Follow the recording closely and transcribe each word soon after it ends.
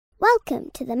Welcome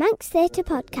to the Manx Theatre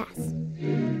Podcast.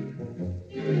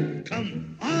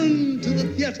 Come on to the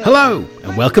theatre. Hello,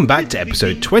 and welcome back to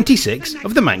episode 26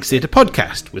 of the Manx Theatre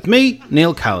Podcast with me,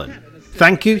 Neil Callan.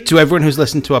 Thank you to everyone who's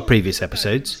listened to our previous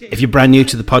episodes. If you're brand new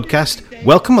to the podcast,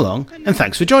 welcome along and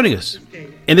thanks for joining us.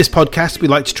 In this podcast, we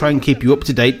like to try and keep you up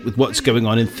to date with what's going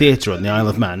on in theatre on the Isle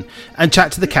of Man and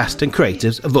chat to the cast and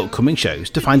creators of upcoming shows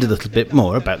to find a little bit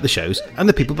more about the shows and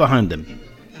the people behind them.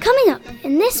 Coming up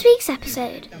in this week's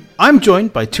episode, I'm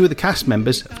joined by two of the cast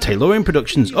members of Taylorian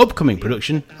Productions' upcoming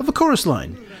production of A Chorus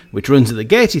Line, which runs at the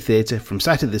Gaiety Theatre from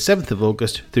Saturday the 7th of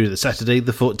August through the Saturday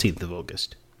the 14th of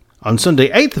August. On Sunday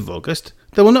 8th of August,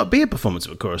 there will not be a performance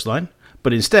of A Chorus Line,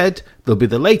 but instead there'll be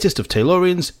the latest of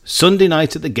Taylorian's Sunday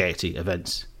Night at the Gaiety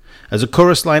events. As A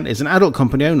Chorus Line is an adult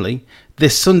company only,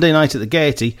 this Sunday Night at the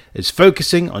Gaiety is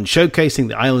focusing on showcasing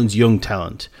the island's young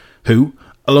talent, who,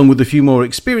 along with a few more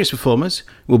experienced performers,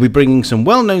 will be bringing some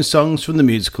well-known songs from the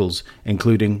musicals,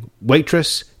 including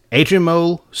Waitress, Adrian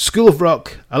Mole, School of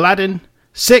Rock, Aladdin,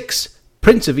 Six,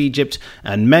 Prince of Egypt,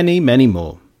 and many, many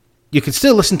more. You can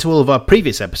still listen to all of our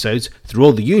previous episodes through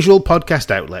all the usual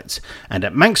podcast outlets and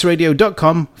at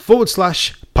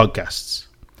manxradio.com/podcasts.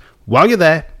 While you're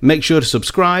there, make sure to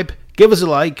subscribe, give us a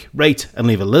like, rate, and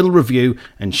leave a little review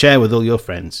and share with all your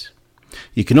friends.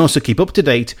 You can also keep up to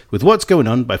date with what's going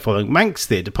on by following Manx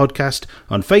Theatre Podcast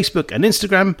on Facebook and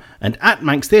Instagram and at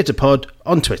Manx Theatre Pod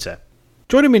on Twitter.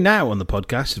 Joining me now on the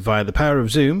podcast via the power of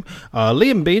Zoom are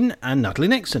Liam Bean and Natalie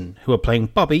Nixon, who are playing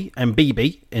Bobby and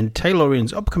BB in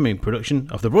Taylorian's upcoming production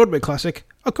of the Broadway classic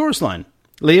A Chorus Line.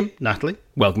 Liam, Natalie,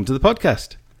 welcome to the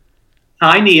podcast.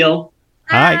 Hi, Neil.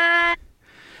 Hi.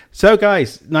 So,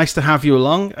 guys, nice to have you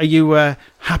along. Are you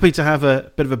happy to have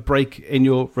a bit of a break in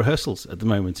your rehearsals at the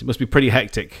moment? It must be pretty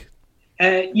hectic.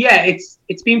 Yeah,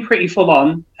 it's been pretty full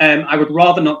on. I would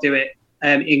rather not do it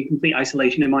in complete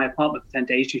isolation in my apartment for 10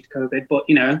 days due to COVID, but,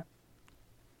 you know.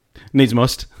 Needs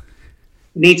must.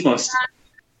 Needs must.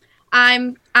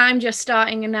 I'm just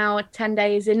starting now 10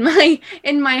 days in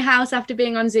my house after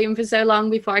being on Zoom for so long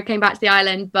before I came back to the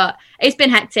island. But it's been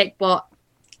hectic, but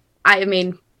I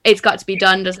mean, it's got to be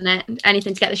done, doesn't it?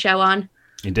 Anything to get the show on.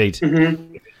 Indeed.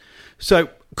 Mm-hmm. So,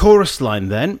 Chorus Line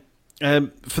then.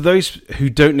 For those who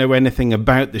don't know anything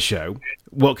about the show,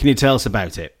 what can you tell us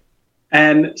about it?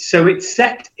 So it's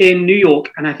set in New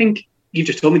York, and I think you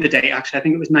just told me the date, actually. I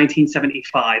think it was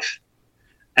 1975.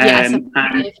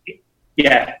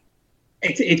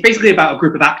 It's basically about a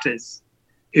group of actors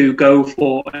who go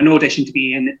for an audition to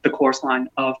be in the chorus line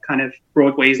of kind of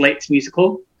Broadway's latest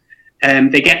musical.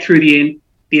 They get through the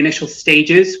initial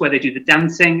stages where they do the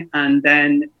dancing, and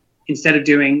then instead of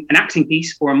doing an acting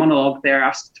piece or a monologue, they're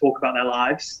asked to talk about their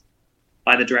lives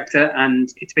by the director,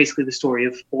 and it's basically the story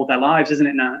of all their lives, isn't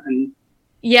it, Nat? And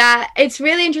yeah, it's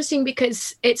really interesting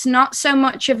because it's not so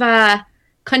much of a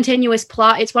continuous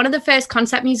plot. It's one of the first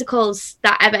concept musicals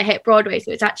that ever hit Broadway,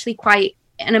 so it's actually quite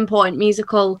an important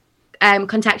musical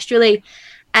contextually,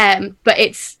 but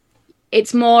it's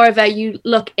more of a you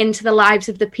look into the lives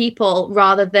of the people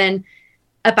rather than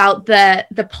about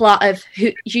the plot of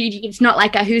who. It's not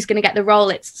like a who's going to get the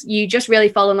role. It's you just really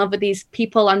fall in love with these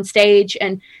people on stage,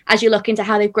 and as you look into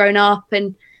how they've grown up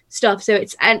and stuff. So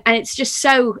it's and it's just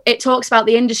so it talks about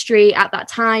the industry at that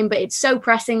time, but it's so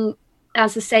pressing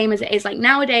as the same as it is like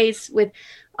nowadays with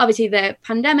obviously the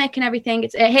pandemic and everything.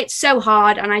 It hits so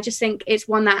hard, and I just think it's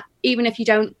one that even if you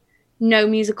don't know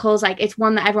musicals, like it's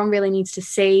one that everyone really needs to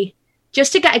see,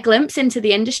 just to get a glimpse into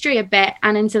the industry a bit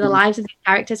and into the lives of the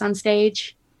characters on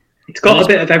stage. It's got a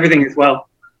bit of everything as well.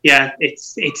 Yeah,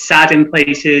 it's sad in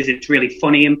places, it's really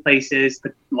funny in places,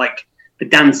 but like the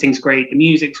dancing's great, the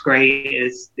music's great.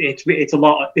 It's a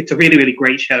lot. It's a really, really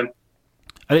great show.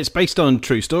 And it's based on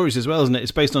true stories as well, isn't it?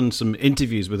 It's based on some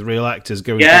interviews with real actors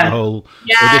going through the whole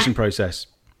audition process.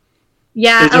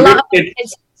 Yeah, a lot of it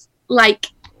is like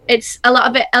it's a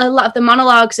lot of the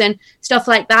monologues and stuff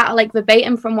like that are like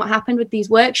verbatim from what happened with these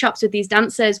workshops with these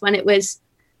dancers when it was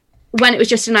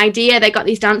just an idea. They got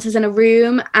these dancers in a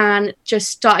room and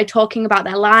just started talking about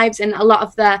their lives, and a lot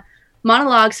of the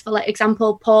monologues, for like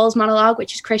example Paul's monologue,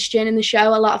 which is Christian in the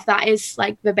show, a lot of that is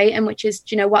like verbatim, which is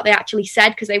what they actually said,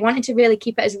 because they wanted to really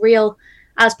keep it as real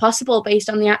as possible based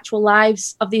on the actual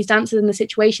lives of these dancers and the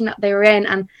situation that they were in.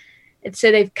 And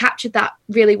so they've captured that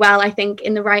really well, I think,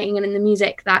 in the writing and in the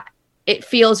music, that it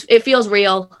feels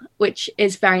real, which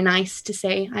is very nice to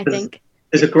see, I think.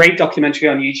 There's a great documentary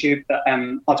on YouTube that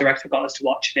our director got us to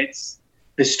watch, and it's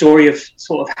the story of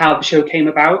sort of how the show came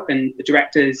about and the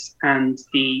directors and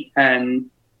the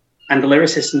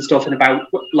lyricists and stuff, and about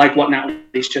like what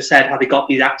Natalie's just said, how they got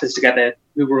these actors together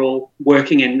who were all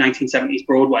working in 1970s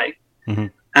Broadway. Mm-hmm.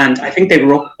 And I think they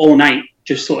were up all night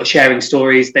just sort of sharing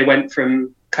stories. They went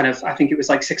from kind of, I think it was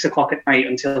like 6 o'clock at night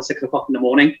until 6 o'clock in the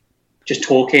morning, just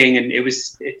talking. And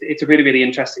it's a really, really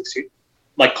interesting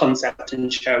like concept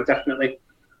and show, definitely.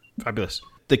 Fabulous.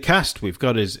 The cast we've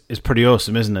got is pretty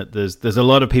awesome, isn't it? There's a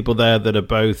lot of people there that are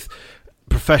both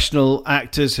professional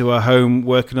actors who are home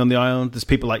working on the island. There's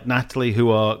people like Natalie who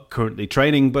are currently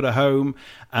training but are home,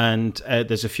 and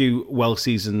there's a few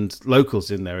well-seasoned locals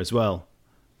in there as well.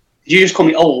 Did you just call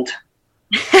me old?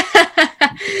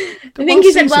 I think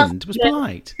you said well. It was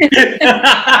polite.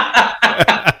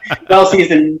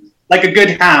 Well-seasoned, like a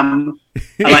good ham.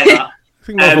 I like that. I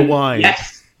think more of a wine.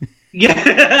 Yes.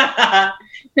 Yeah.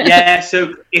 Yeah.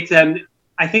 So it's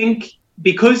I think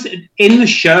because in the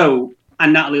show,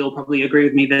 and Natalie will probably agree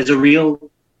with me, there's a real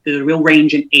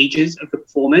range in ages of the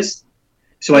performers.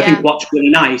 So I think what's really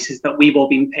nice is that we've all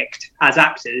been picked as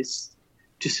actors.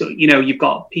 Just so you've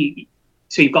got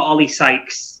Ollie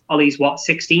Sykes. Ollie's what,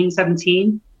 16,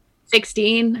 17?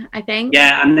 16, I think.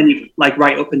 Yeah, and then you like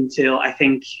right up until, I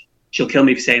think she'll kill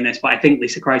me for saying this, but I think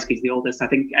Lisa Kreisky's the oldest. I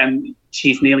think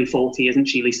she's nearly 40, isn't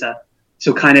she, Lisa?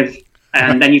 So kind of,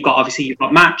 and then you've got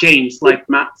Matt James, like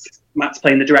Matt's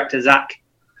playing the director, Zach,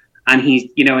 and he's,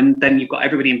 and then you've got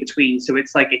everybody in between. So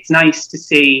it's like, it's nice to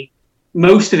see.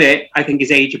 Most of it, I think,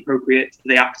 is age appropriate to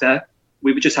the actor.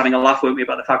 We were just having a laugh, weren't we,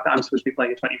 about the fact that I'm supposed to be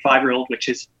playing a 25-year-old, which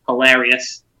is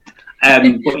hilarious.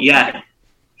 But yeah,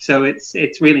 so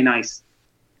it's really nice.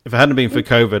 If it hadn't been for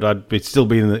COVID, I'd still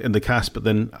be in the cast, but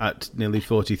then at nearly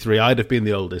 43, I'd have been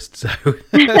the oldest. So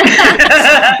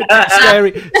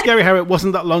scary how it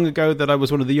wasn't that long ago that I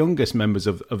was one of the youngest members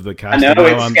of the cast. I know,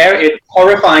 it's scary. It's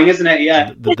horrifying, isn't it?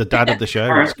 Yeah. The dad of the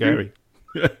show. It's scary.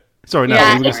 Sorry, no, what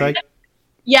were you going to say?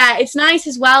 Yeah, it's nice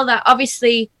as well that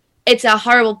obviously it's a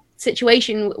horrible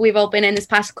situation we've all been in this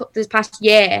past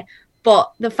year,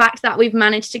 but the fact that we've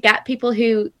managed to get people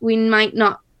who we might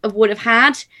not would have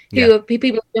had, people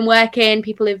who've been working,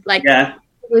 people who've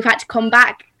we've had to come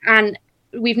back, and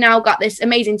we've now got this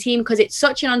amazing team because it's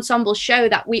such an ensemble show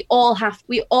that we all have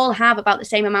about the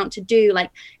same amount to do. Like,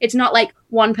 it's not like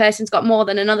one person's got more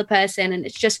than another person, and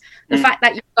it's just the fact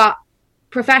that you've got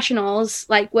professionals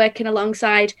like working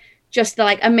alongside just the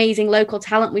like amazing local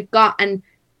talent we've got, and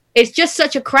it's just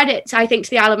such a credit, I think, to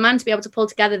the Isle of Man to be able to pull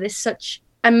together this such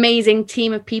amazing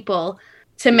team of people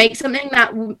to make something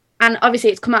that, and obviously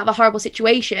it's come out of a horrible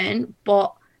situation,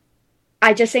 but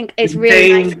I just think it's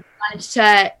really nice to manage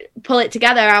to pull it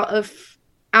together out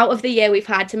of the year we've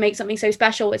had to make something so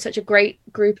special with such a great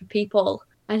group of people.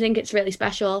 I think it's really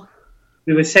special.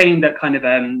 We were saying that kind of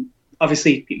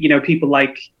obviously, people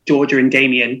like Georgia and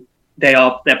Damien,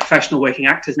 they're professional working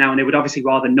actors now, and they would obviously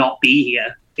rather not be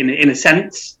here in a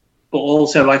sense. But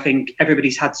also, I think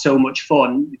everybody's had so much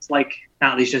fun. It's like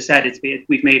Natalie's just said,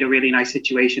 we've made a really nice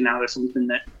situation out of something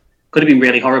that could have been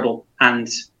really horrible. And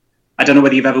I don't know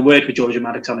whether you've ever worked with Georgia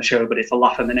Maddox on a show, but it's a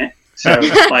laugh a minute. So,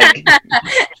 like,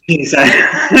 she's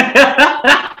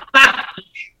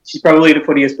probably the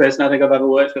funniest person I think I've ever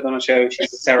worked with on a show. She's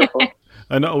hysterical.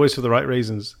 And not always for the right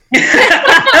reasons.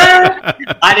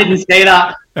 I didn't say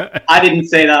that.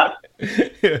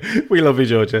 We love you,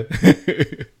 Georgia.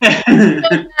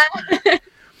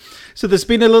 So there's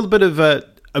been a little bit of a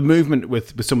movement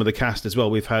with some of the cast as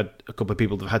well. We've had a couple of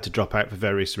people that have had to drop out for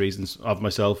various reasons, of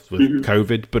myself with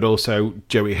COVID, but also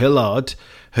Joey Hillard,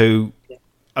 who,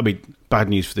 I mean, bad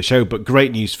news for the show, but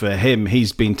great news for him.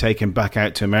 He's been taken back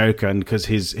out to America, and because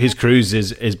his cruise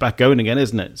is back going again,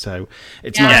 isn't it? So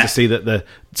it's nice to see that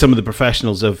some of the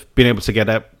professionals have been able to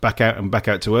get back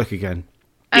out to work again.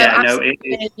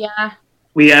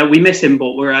 We miss him,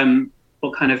 but we're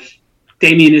kind of,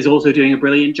 Damien is also doing a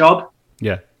brilliant job.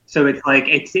 Yeah. So it's like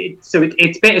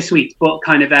it's bittersweet, but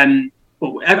kind of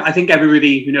but I think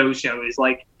everybody who knows Joe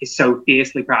is so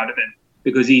fiercely proud of him,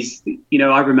 because he's,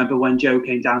 I remember when Joe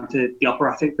came down to the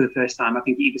operatic for the first time. I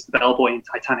think he was the bellboy in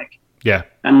Titanic. Yeah.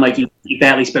 And he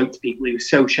barely spoke to people. He was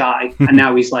so shy, and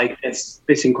now he's like this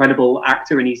incredible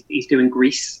actor, and he's doing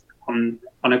Grease on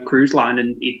a cruise line,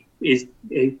 and his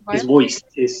voice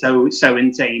is so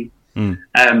insane.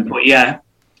 But yeah,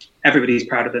 everybody's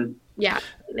proud of him. Yeah,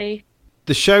 absolutely.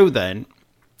 The show then,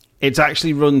 it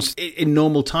actually runs in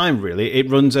normal time, really. It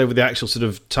runs over the actual sort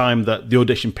of time that the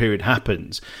audition period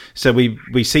happens. So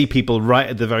we see people right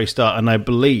at the very start, and I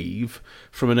believe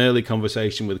from an early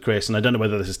conversation with Chris, and I don't know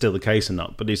whether this is still the case or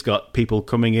not, but he's got people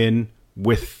coming in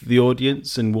with the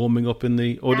audience and warming up in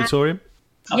the auditorium.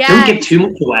 Yeah. Don't give too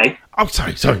much away. Oh,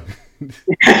 sorry.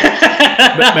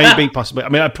 Maybe, possibly. I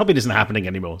mean, it probably isn't happening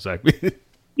anymore. So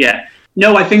yeah,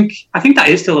 no, I think that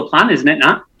is still a plan, isn't it,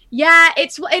 Nat? Yeah,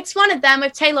 it's one of them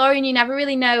with Taylorian. You never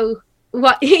really know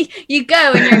what you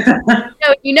go and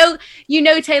you know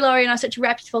Taylorian are such a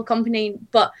reputable company,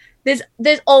 but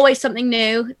there's always something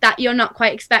new that you're not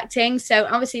quite expecting. So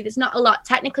obviously there's not a lot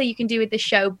technically you can do with this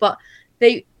show, but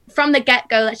from the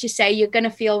get-go, let's just say you're going to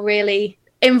feel really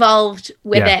involved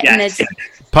with it. Yeah. And it's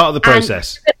part of the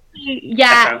process.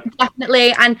 Yeah,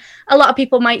 definitely. And a lot of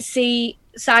people might see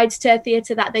sides to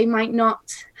theatre that they might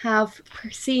not have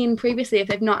seen previously if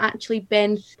they've not actually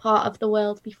been part of the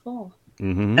world before.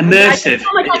 Mm-hmm. Immersive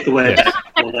is the word.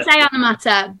 I don't have to say on the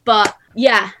matter, but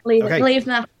yeah, leave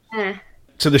that there.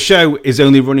 So the show is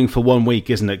only running for 1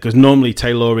 week, isn't it? Because normally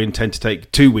Taylorian tend to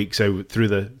take 2 weeks over through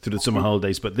the summer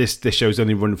holidays, but this show's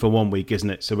only running for 1 week, isn't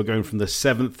it? So we're going from the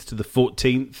 7th to the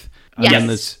 14th, and then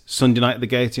there's Sunday night at the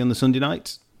Gaiety on the Sunday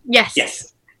night.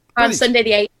 Yes. On Sunday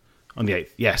the 8th. On the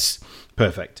 8th, yes,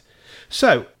 perfect.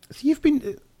 So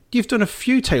you've done a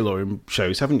few Taylorian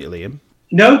shows, haven't you, Liam?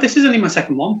 No, this is only my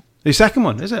second one. The second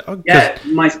one, is it? Oh,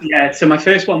 Yeah, so my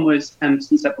first one was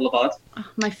Sunset Boulevard. Oh,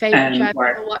 my favourite show I've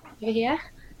where- ever watched over here.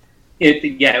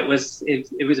 It was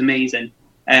amazing.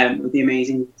 With the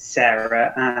amazing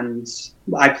Sarah, and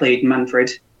I played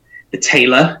Manfred, the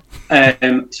tailor.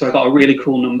 So I got a really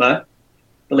cool number.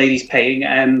 The lady's paying.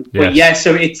 But yeah,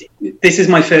 so this is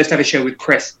my first ever show with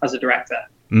Chris as a director.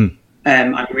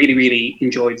 I really, really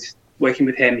enjoyed working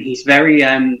with him. He's very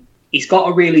he's got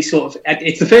a really sort of.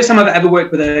 It's the first time I've ever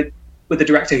worked with a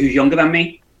director who's younger than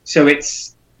me. So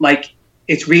it's been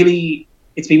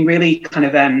really kind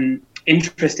of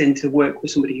interesting to work with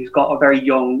somebody who's got a very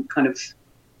young kind of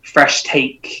fresh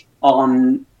take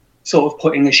on sort of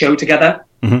putting a show together.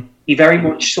 Mm-hmm. He very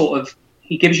much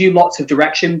he gives you lots of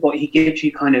direction, but he gives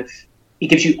you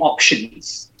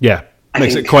options. Yeah,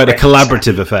 makes it quite a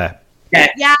collaborative affair.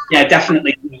 Yeah,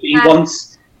 definitely. He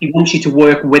wants you to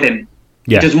work with him.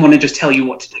 Yeah. He doesn't want to just tell you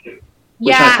what to do,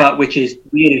 which is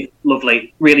really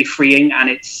lovely, really freeing, and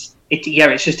it's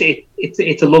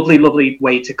a lovely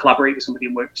way to collaborate with somebody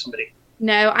and work with somebody.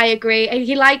 No, I agree.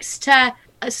 He likes to.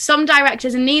 Some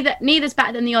directors, and neither's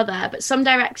better than the other, but some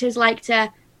directors like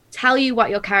to tell you what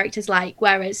your character's like,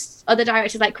 whereas other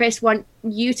directors like Chris want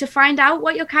you to find out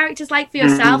what your character's like for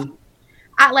yourself.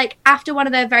 After one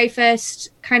of the very first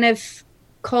kind of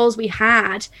calls we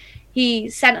had, he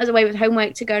sent us away with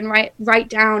homework to go and write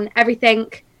down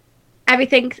everything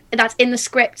that's in the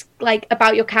script, like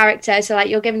about your character, so like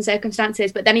your given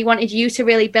circumstances, but then he wanted you to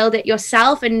really build it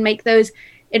yourself and make those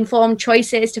informed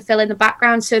choices to fill in the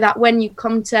background, so that when you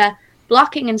come to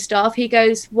blocking and stuff, he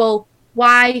goes, well,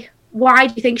 why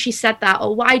do you think she said that,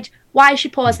 or why she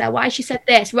paused there, why she said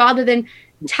this, rather than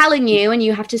telling you and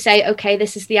you have to say, okay,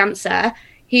 this is the answer.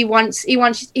 He pulls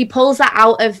that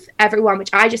out of everyone, which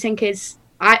I just think is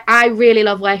I really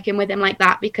love working with him like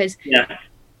that, because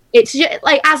it's just,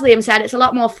 like as Liam said, it's a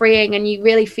lot more freeing, and you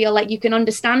really feel like you can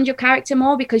understand your character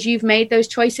more because you've made those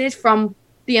choices from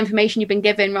the information you've been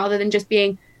given, rather than just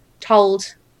being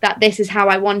told that this is how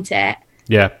I want it.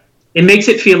 Yeah. It makes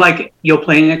it feel like you're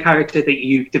playing a character that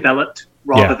you've developed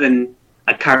rather than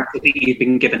a character that you've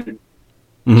been given.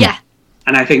 Mm-hmm. Yeah.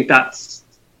 And I think that's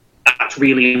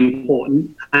really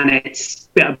important. And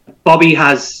Bobby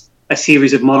has a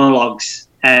series of monologues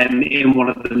in one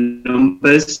of the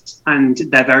numbers, and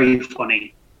they're very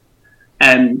funny.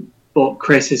 But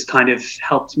Chris has kind of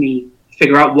helped me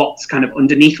figure out what's kind of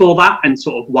underneath all that, and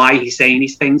sort of why he's saying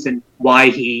these things, and why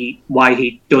he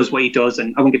does what he does.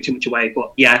 And I won't give too much away,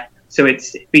 but yeah. So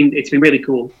it's been really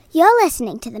cool. You're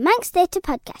listening to the Manx Theatre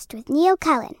Podcast with Neil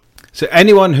Callan. So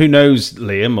anyone who knows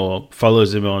Liam or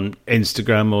follows him on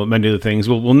Instagram or many other things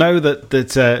will know that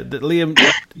Liam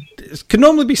can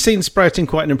normally be seen sprouting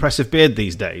quite an impressive beard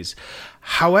these days.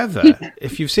 However,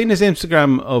 if you've seen his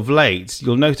Instagram of late,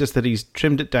 you'll notice that he's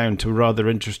trimmed it down to a rather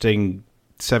interesting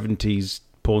 70s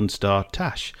porn star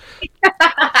tash.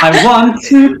 I want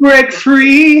to break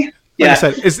free. Yeah. So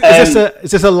is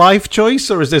this a life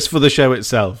choice, or is this for the show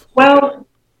itself? Well,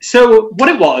 so what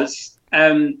it was,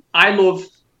 I love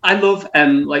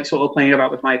like sort of playing about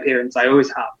with my appearance. I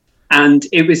always have, and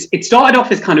it started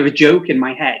off as kind of a joke in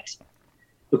my head,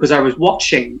 because I was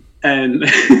watching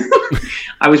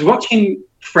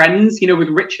Friends, with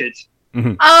Richard,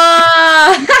 Mm-hmm.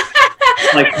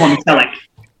 like Tom Selleck,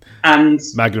 and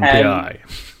Magnum PI.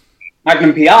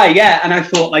 Magnum PI, yeah. And I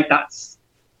thought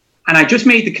and I just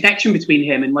made the connection between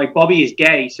him and like Bobby is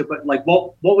gay. So, but like,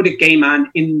 what would a gay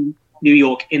man in New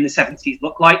York in the 70s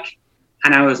look like?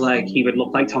 And I was like, he would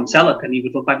look like Tom Selleck, and he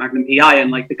would look like Magnum PI,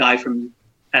 and like the guy from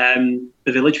The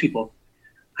Village People.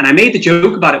 And I made the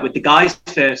joke about it with the guys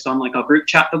first on like our group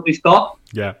chat that we've got.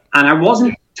 Yeah. And I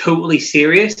wasn't totally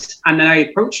serious. And then I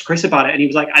approached Chris about it, and he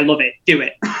was like, I love it, do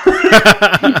it.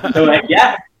 So like,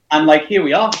 yeah. And like, here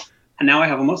we are. and now I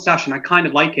have a mustache, and I kind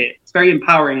of like it. It's very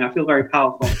empowering. I feel very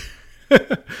powerful.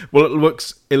 Well,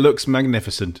 it looks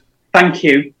magnificent. Thank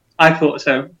you. I thought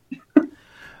so.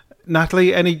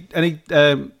 Natalie, any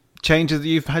changes that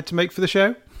you've had to make for the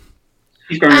show?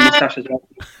 He's growing a mustache as well.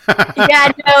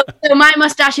 Yeah, no. So my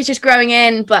mustache is just growing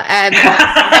in, but I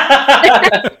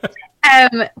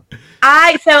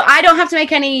don't have to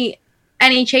make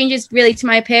any changes really to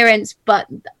my appearance, but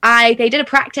they did a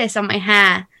practice on my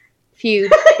hair a few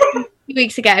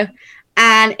weeks ago,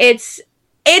 and it's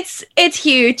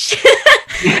huge.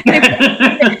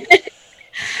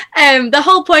 The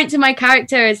whole point to my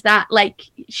character is that like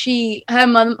her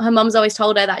mum's always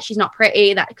told her that she's not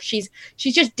pretty, that she's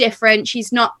just different,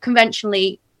 she's not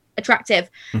conventionally attractive.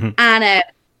 Mm-hmm. And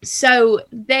so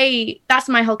that's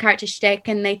my whole character shtick,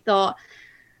 and they thought,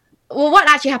 well, what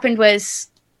actually happened was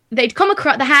the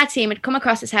hair team had come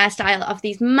across this hairstyle of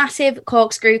these massive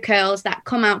corkscrew curls that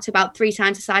come out to about 3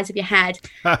 times the size of your head.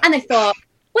 And they thought,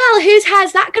 well, whose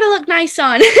hair's that going to look nice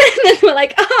on? And then we're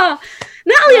like, oh,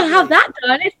 Natalie will have that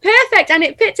done. It's perfect, and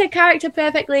it fits her character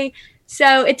perfectly.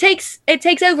 So it takes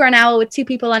over an hour with 2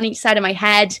 people on each side of my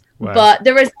head. Wow. But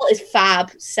the result is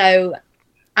fab, so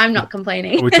I'm not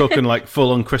complaining. Are we talking like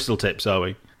full-on crystal tips, are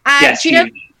we? Yes. Do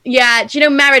you know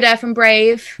Merida from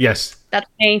Brave? Yes. That's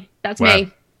me. That's wow.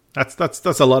 me.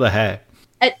 That's a lot of hair.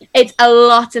 It's a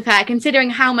lot of hair, considering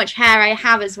how much hair I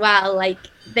have as well. Like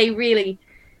they really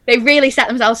set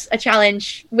themselves a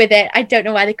challenge with it. I don't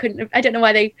know why they couldn't. I don't know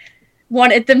why they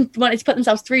wanted to put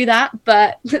themselves through that,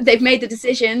 but they've made the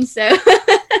decision. So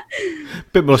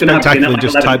bit more spectacular than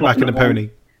just tied back in a pony.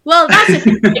 Well, that's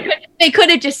the thing. They could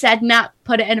have just said, "Nah,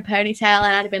 put it in a ponytail,"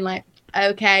 and I'd have been like,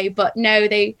 "Okay." But no,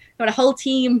 they got a whole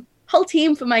team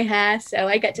for my hair, so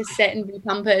I get to sit and be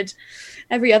pampered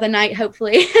every other night,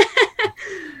 hopefully.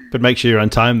 But make sure you're on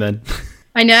time then.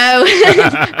 I know.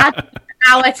 Add an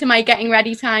hour to my getting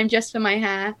ready time just for my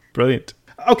hair. Brilliant.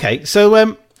 Okay,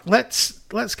 so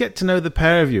let's get to know the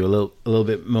pair of you a little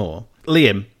bit more.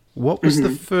 Liam, what was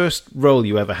the first role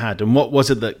you ever had, and what was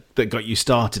it that got you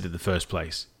started in the first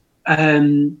place?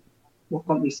 What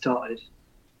got me started?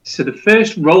 So the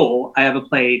first role I ever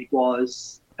played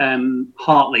was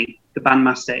Hartley, the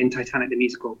bandmaster in Titanic the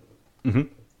Musical,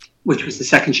 which was the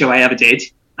second show I ever did,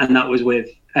 and that was with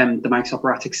the Manx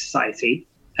Operatic Society.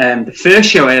 The first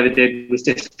show I ever did was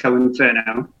Disco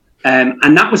Inferno,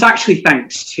 and that was actually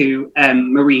thanks to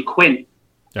Marie Quinn.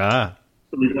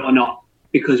 Believe it or not,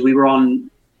 because we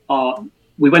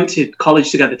went to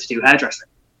college together to do hairdressing,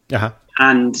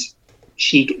 and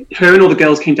her and all the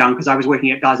girls came down because I was working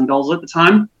at Guys and Dolls at the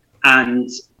time, and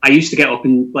I used to get up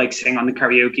and like sing on the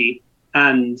karaoke,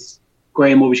 and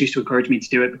Graham always used to encourage me to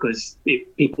do it because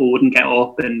people wouldn't get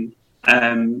up, and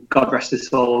God rest his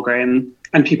soul, Graham,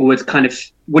 and people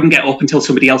wouldn't get up until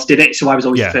somebody else did it, so I was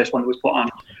always the first one that was put on.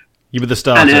 You were the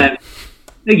starter. And,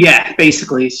 yeah,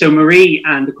 basically. So Marie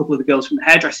and a couple of the girls from the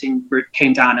hairdressing group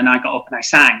came down, and I got up and I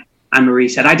sang. And Marie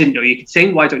said, "I didn't know you could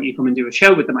sing. Why don't you come and do a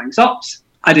show with the Manx Ops?"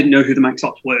 I didn't know who the Manx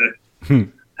Ops were.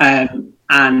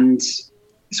 And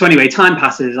so anyway, time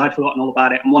passes. I'd forgotten all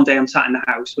about it. And one day I'm sat in the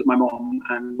house with my mom,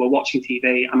 and we're watching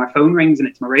TV, and my phone rings, and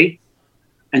it's Marie.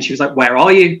 And she was like, "Where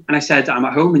are you?" And I said, "I'm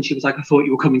at home." And she was like, "I thought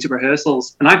you were coming to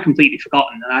rehearsals." And I'd completely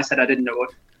forgotten. And I said I didn't know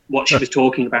what she was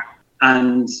talking about.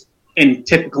 And in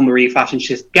typical Marie fashion,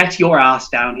 she says, "Get your ass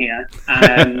down here."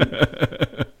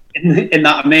 In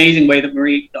that amazing way that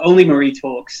only Marie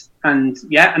talks. And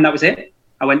yeah, and that was it.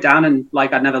 I went down, and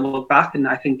like I never looked back, and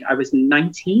I think I was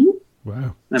 19.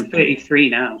 Wow. I'm 33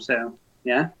 now, so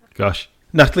yeah. Gosh.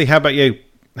 Natalie, how about you?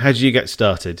 How did you get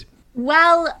started?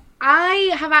 Well, I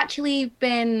have actually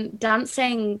been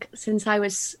dancing since I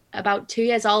was about 2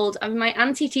 years old. I mean, my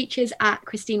auntie teaches at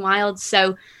Christine Wilde's,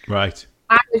 so right.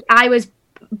 I was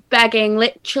begging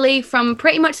literally from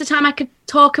pretty much the time I could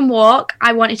talk and walk.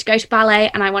 I wanted to go to ballet,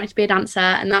 and I wanted to be a dancer,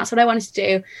 and that's what I wanted to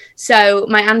do. So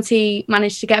my auntie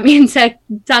managed to get me into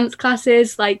dance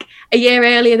classes like a year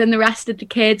earlier than the rest of the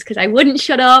kids because I wouldn't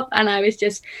shut up, and I was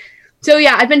just... So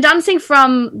yeah, I've been dancing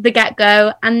from the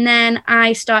get-go, and then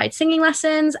I started singing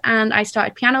lessons, and I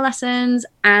started piano lessons,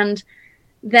 and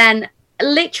then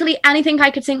literally anything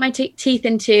I could sink my teeth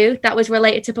into that was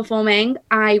related to performing,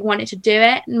 I wanted to do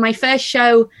it. My first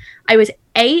show, I was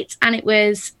 8, and it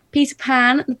was Peter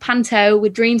Pan, the Panto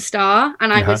with Dream Star,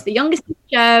 and I was the youngest in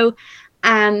the show,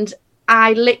 and I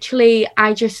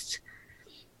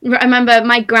remember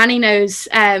my granny knows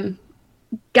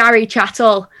Gary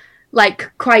Chattel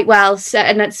like quite well, so,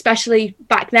 and especially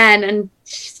back then, and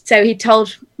so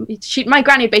my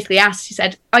granny basically asked, she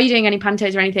said, "Are you doing any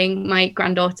pantos or anything? My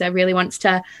granddaughter really wants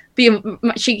to be,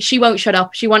 she won't shut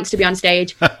up, she wants to be on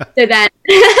stage." So then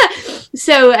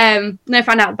So then I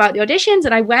found out about the auditions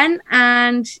and I went,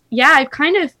 and yeah,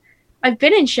 I've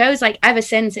been in shows like ever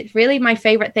since. It's really my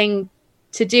favorite thing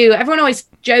to do. Everyone always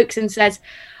jokes and says,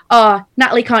 "Oh,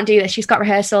 Natalie can't do this. She's got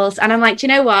rehearsals." And I'm like, do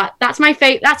you know what? That's my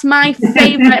favorite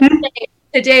thing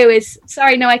to do is,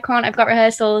 sorry, no, I can't. I've got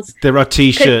rehearsals. There are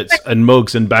T-shirts and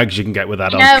mugs and bags you can get with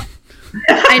that on.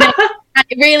 I know. And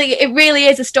it really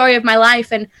is a story of my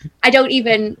life, and I don't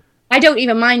even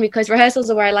mind, because rehearsals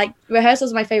are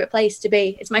my favorite place to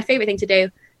be. It's my favorite thing to do.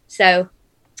 So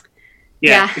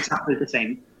yeah. Exactly the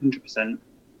same, 100%.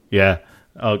 Yeah,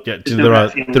 I'll get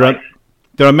to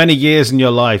there are many years in your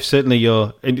life, certainly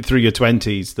through your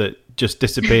 20s, that just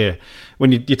disappear.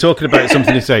 When you're talking about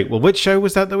something, you say, "Well, which show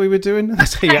was that we were doing?" I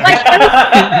say,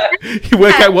 yeah. You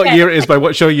work out what year it is by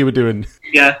what show you were doing.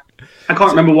 Yeah. I can't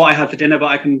remember what I had for dinner, but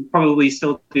I can probably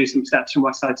still do some steps from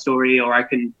West Side Story, or I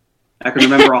can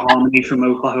remember a harmony from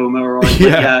Oklahoma, or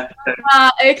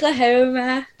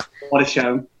Oklahoma. What a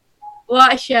show!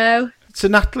 What a show! So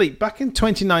Natalie, back in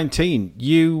 2019,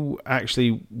 you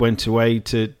actually went away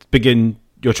to begin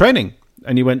your training,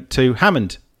 and you went to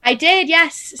Hammond. I did,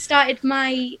 yes. Started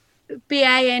my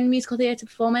BA in musical theatre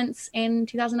performance in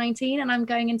 2019, and I'm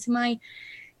going into my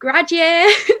grad year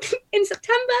in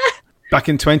September. Back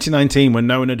in 2019, when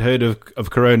no one had heard of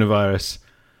coronavirus.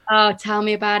 Oh, tell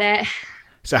me about it.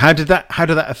 So how did that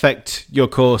affect your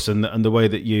course and the way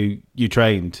that you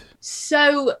trained?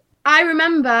 So I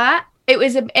remember it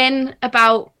was in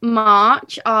about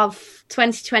March of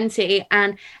 2020,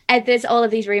 and there's all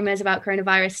of these rumours about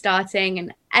coronavirus starting,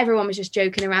 and everyone was just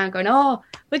joking around going, "Oh,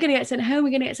 we're going to get sent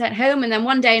home, And then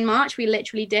one day in March, we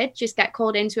literally did just get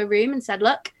called into a room and said,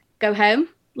 "Look, go home.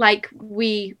 Like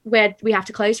we have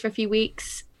to close for a few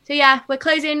weeks." So yeah, we're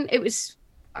closing. It was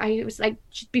like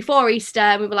before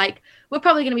Easter. We were like, we're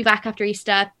probably going to be back after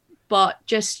Easter, but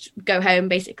just go home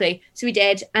basically. So we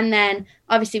did. And then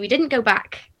obviously we didn't go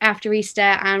back after Easter,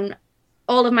 and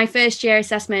all of my first year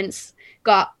assessments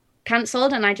got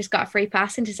cancelled, and I just got a free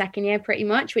pass into second year pretty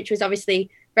much, which was obviously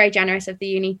very generous of the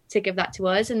uni to give that to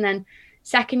us. And then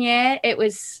second year,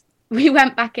 we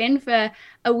went back in for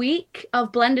a week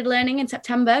of blended learning in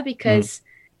September because,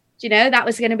 that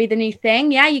was going to be the new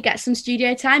thing. Yeah, you get some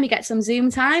studio time, you get some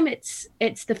Zoom time. It's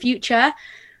the future.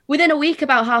 Within a week,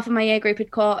 about half of my year group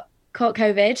had caught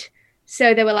COVID.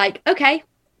 So they were like, okay,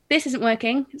 this isn't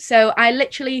working. So I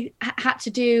literally had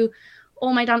to do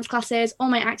all my dance classes, all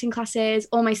my acting classes,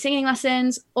 all my singing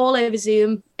lessons, all over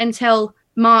Zoom until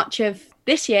March of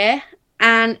this year.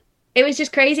 And it was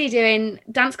just crazy doing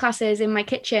dance classes in my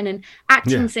kitchen and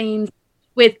acting scenes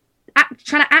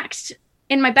trying to act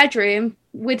in my bedroom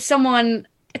with someone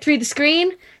through the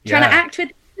screen, trying to act with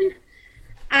them.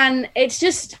 And it's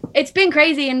been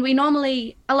crazy. And we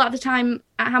normally, a lot of the time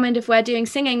at Hammond, if we're doing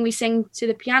singing, we sing to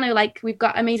the piano. Like, we've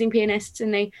got amazing pianists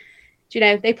and they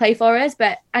play for us.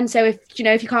 And so if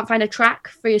you can't find a track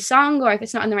for your song, or if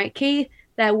it's not in the right key,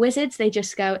 they're wizards. They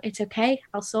just go, "It's okay,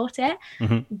 I'll sort it."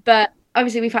 Mm-hmm. But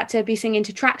obviously we've had to be singing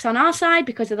to tracks on our side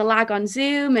because of the lag on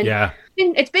Zoom. And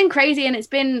it's been crazy, and it's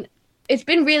been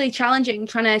really challenging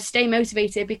trying to stay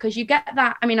motivated, because you get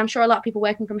that. I mean, I'm sure a lot of people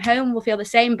working from home will feel the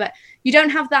same, but you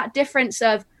don't have that difference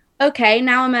of, okay,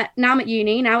 now I'm at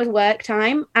uni, now is work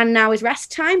time, and now is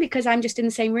rest time, because I'm just in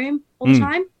the same room all the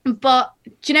time. But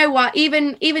do you know what?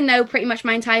 Even though pretty much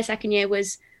my entire second year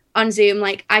was on Zoom,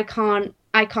 like I can't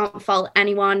fault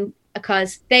anyone,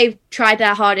 because they've tried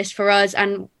their hardest for us,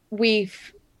 and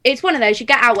it's one of those, you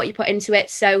get out what you put into it.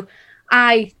 So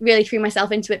I really threw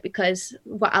myself into it, because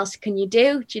what else can you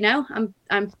do? Do you know,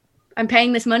 I'm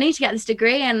paying this money to get this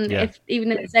degree, and if even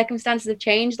the circumstances have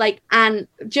changed, and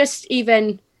just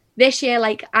even this year,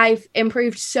 I've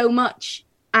improved so much,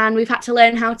 and we've had to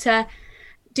learn how to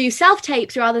do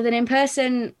self-tapes rather than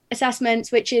in-person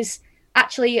assessments, which is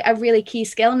actually a really key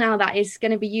skill now that is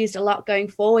going to be used a lot going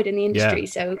forward in the industry.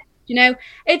 So,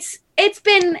 it's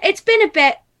been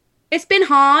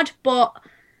hard, but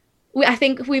I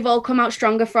think we've all come out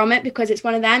stronger from it, because it's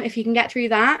one of them. If you can get through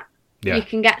that, you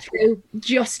can get through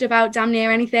just about damn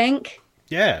near anything.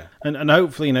 Yeah. And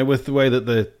hopefully, with the way that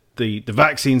the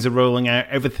vaccines are rolling out,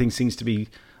 everything seems to be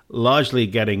largely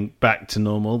getting back to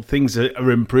normal. Things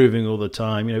are improving all the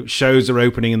time. Shows are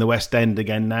opening in the West End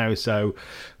again now. So,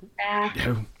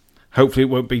 hopefully it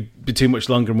won't be too much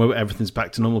longer and everything's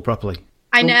back to normal properly.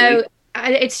 I know.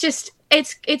 It's just,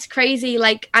 it's crazy.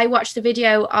 I watched the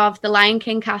video of the Lion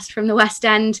King cast from the West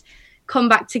End come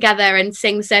back together and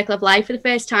sing The Circle of Life for the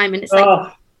first time. And it's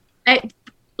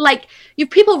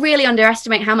people really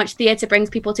underestimate how much theatre brings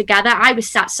people together. I was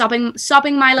sat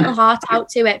sobbing my little heart out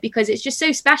to it, because it's just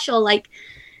so special.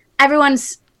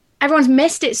 Everyone's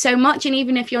missed it so much. And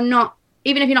even if you're not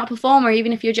even if you're not a performer,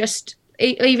 even if you just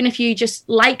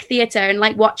like theatre and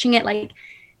like watching it, like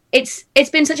it's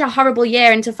been such a horrible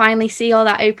year, and to finally see all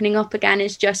that opening up again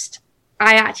is just,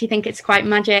 I actually think it's quite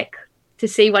magic to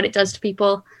see what it does to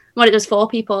people, what it does for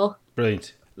people.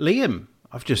 Brilliant. Liam,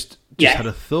 I've just had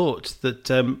a thought that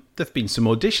there've been some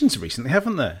auditions recently,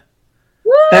 haven't there?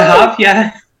 There have,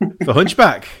 yeah. For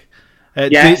Hunchback.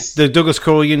 Yes. The Douglas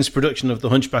Coral Union's production of The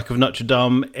Hunchback of Notre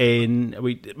Dame in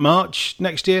March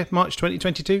next year, March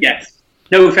 2022? Yes.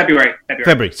 No, February.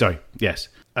 February, sorry. Yes.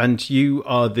 And you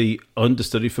are the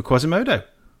understudy for Quasimodo.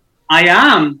 I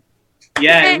am.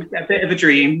 Yeah, it was a bit of a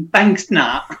dream. Thanks,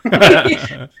 Nat.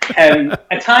 A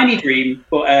tiny dream,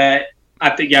 but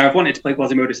I've wanted to play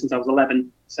Quasimodo since I was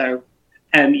 11. So,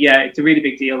 it's a really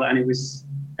big deal, and it was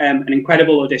an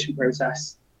incredible audition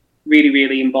process. Really,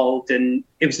 really involved, and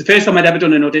it was the first time I'd ever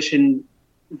done an audition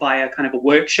via kind of a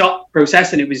workshop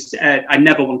process, and it was I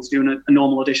never wanted to do a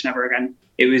normal audition ever again.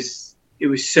 It was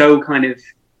so kind of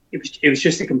it was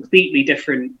just a completely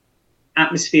different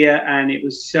atmosphere, and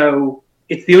it's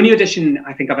the only audition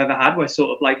I think I've ever had where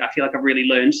sort of like I feel like I've really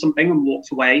learned something and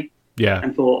walked away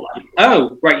and thought like,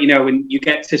 oh right, and you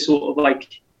get to sort of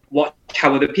like watch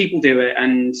how other people do it,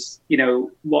 and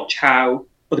watch how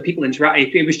other people interact.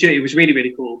 It was really,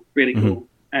 really cool, really cool,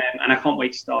 and I can't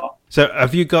wait to start. So,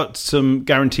 have you got some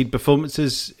guaranteed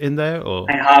performances in there, or?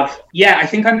 I have. Yeah, I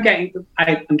think I'm getting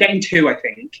 2. I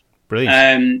think.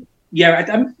 Brilliant.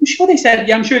 I'm sure they said.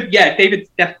 Yeah, I'm sure. Yeah, David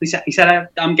definitely said. He said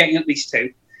I'm getting at least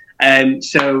 2.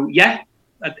 So yeah,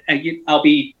 I'll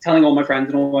be telling all my friends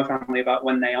and all my family about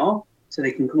when they are, so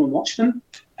they can come and watch them.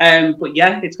 But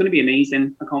yeah, it's going to be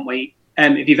amazing. I can't wait.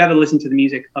 If you've ever listened to the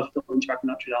music of The Hunchback of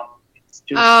Notre Dame.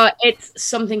 It's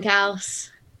something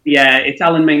else. Yeah, it's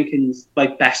Alan Menken's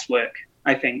like best work,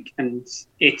 I think, and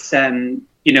it's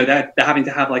they're having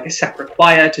to have like a separate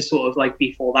choir to sort of like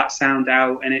beef all that sound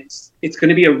out, and it's going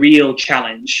to be a real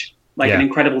challenge, an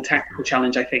incredible technical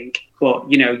challenge, I think. But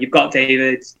you've got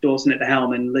David Dawson at the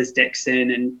helm, and Liz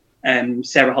Dixon, and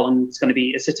Sarah Holland's going to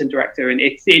be assistant director, and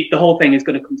the whole thing is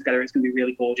going to come together. It's going to be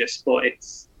really gorgeous, but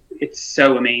it's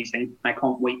so amazing. I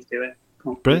can't wait to do it.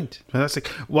 Brilliant.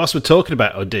 Fantastic. Whilst we're talking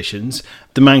about auditions,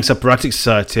 the Manx Operatic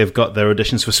Society have got their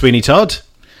auditions for Sweeney Todd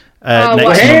next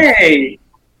month.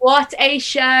 What a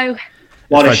show.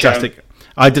 What a fantastic show.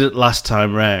 I did it last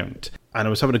time round, and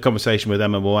I was having a conversation with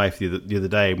Emma, my wife, the other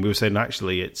day, and we were saying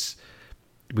actually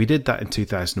we did that in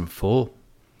 2004.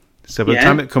 So by the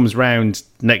time it comes round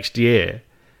next year,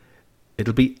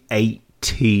 it'll be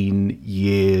 18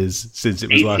 years since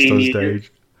it was last on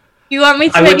stage. You want me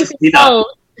to make you feel old?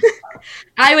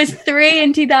 I was 3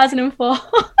 in 2004.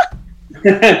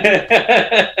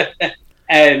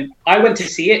 I went to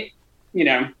see it,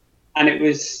 and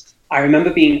I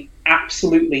remember being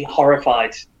absolutely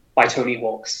horrified by Tony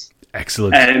Hawk's.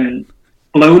 Excellent.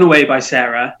 Blown away by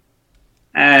Sarah.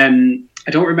 I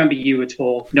don't remember you at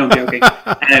all. No, I'm joking.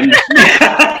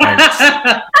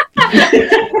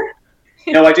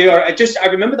 No, I do. I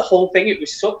remember the whole thing. It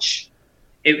was such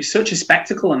a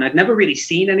spectacle, and I'd never really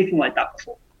seen anything like that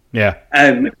before. Yeah.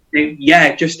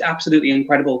 Just absolutely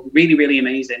incredible. Really, really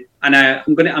amazing. And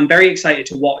I'm very excited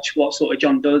to watch what sort of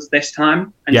John does this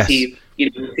time and see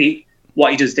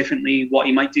what he does differently, what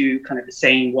he might do kind of the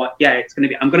same. It's going to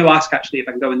be. I'm going to ask actually if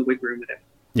I can go in the wig room with him.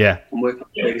 Yeah. And work on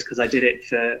wigs, because I did it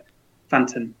for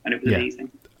Phantom and it was amazing.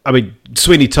 I mean,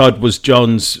 Sweeney Todd was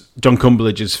John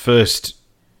Cumberledge's first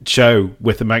show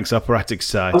with the Manx Operatic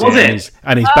Society. Oh, was it?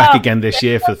 And he's back again this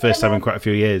year for the first time in quite a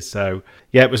few years. So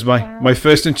yeah, it was my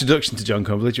first introduction to John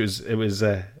Cumberledge. It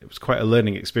was quite a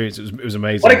learning experience. It was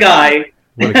amazing. What a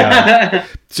guy!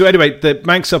 So anyway, the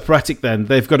Manx Operatic then,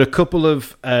 they've got a couple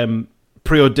of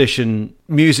pre-audition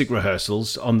music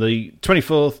rehearsals on the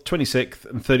 24th, 26th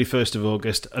and 31st of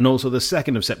August, and also the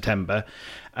 2nd of September.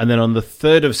 And then on the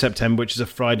 3rd of September, which is a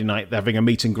Friday night, they're having a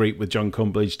meet and greet with John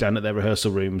Cumberledge down at their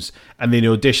rehearsal rooms. And then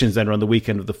the auditions then are on the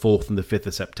weekend of the 4th and the 5th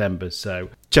of September. So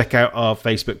check out our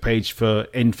Facebook page for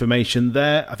information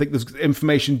there. I think there's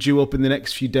information due up in the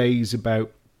next few days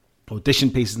about audition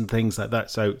pieces and things like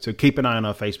that. So keep an eye on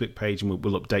our Facebook page and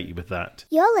we'll update you with that.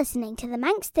 You're listening to the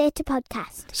Manx Theatre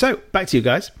Podcast. So back to you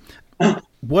guys.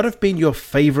 What have been your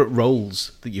favourite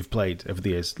roles that you've played over the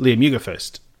years? Liam, you go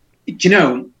first. Do you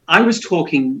know, I was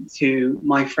talking to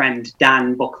my friend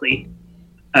Dan Buckley,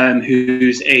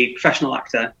 who's a professional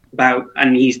actor,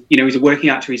 and he's a working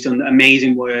actor. He's done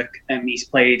amazing work, and he's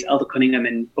played Elder Cunningham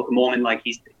in Book of Mormon. Like,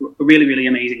 he's a really, really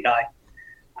amazing guy.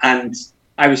 And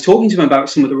I was talking to him about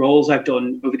some of the roles I've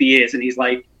done over the years, and he's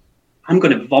like, "I'm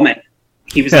going to vomit."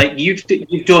 He was like, "You've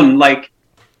done like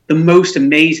the most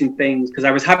amazing things." Because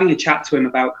I was having a chat to him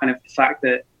about kind of the fact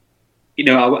that you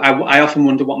know, I often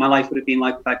wonder what my life would have been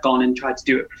like if I'd gone and tried to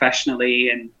do it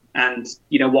professionally, and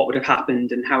you know, what would have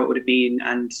happened and how it would have been.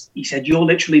 And he said, you're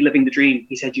literally living the dream.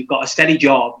 He said, you've got a steady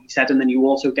job. He said, and then you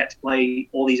also get to play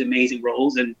all these amazing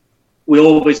roles. And we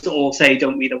always all say,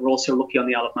 don't we, that we're all so lucky on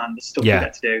the Isle of Man, the stuff we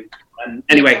get to do.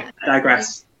 Anyway, I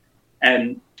digress.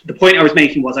 The point I was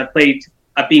making was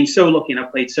I've been so lucky, and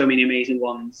I've played so many amazing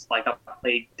ones. Like I've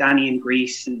played Danny in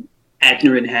Grease and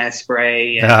Edna in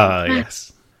Hairspray.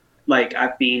 Yes. Like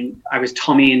I was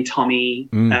Tommy in Tommy.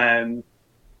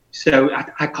 So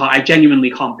I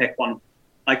genuinely can't pick one.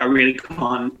 Like I really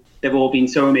can't. They've all been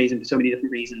so amazing for so many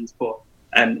different reasons. But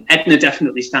Edna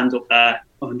definitely stands up there,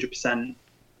 100%.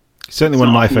 Certainly one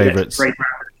of my favourites.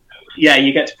 Yeah,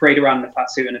 you get to parade around in a fat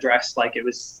suit and a dress, like it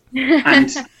was, and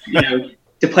you know,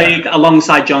 to play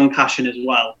alongside John Cashin as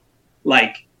well.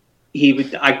 Like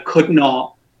I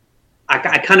cannot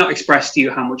express to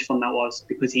you how much fun that was,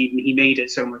 because he made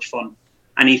it so much fun,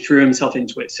 and he threw himself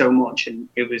into it so much, and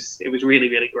it was really,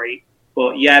 really great.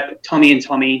 But yeah, Tommy and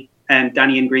Tommy and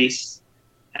Danny and Grease,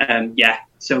 yeah,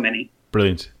 so many.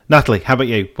 Brilliant. Natalie, how about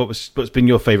you? What's been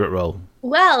your favourite role?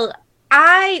 Well,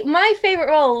 my favourite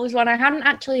role was one I hadn't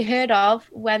actually heard of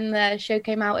when the show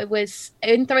came out. It was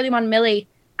in Thoroughly Modern Millie,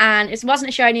 and it wasn't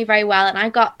a show I knew very well, and I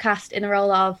got cast in the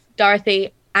role of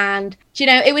Dorothy. And you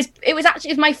know, it was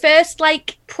my first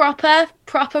like proper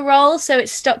role, so it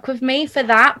stuck with me for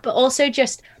that. But also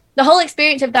just the whole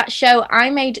experience of that show, I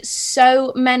made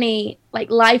so many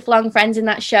like lifelong friends in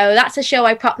that show. That's a show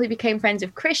I properly became friends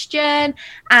with Christian,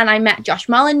 and I met Josh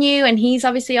Molyneux, and he's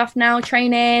obviously off now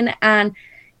training, and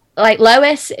like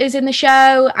Lois is in the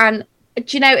show. And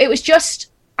you know, it was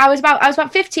just I was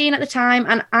about 15 at the time,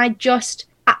 and I just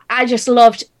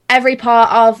loved every part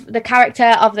of the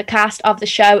character, of the cast, of the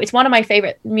show. It's one of my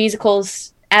favourite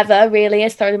musicals ever, really,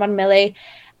 is Thoroughly Modern Millie.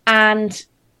 And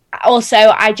also,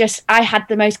 I had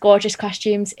the most gorgeous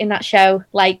costumes in that show.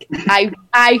 Like,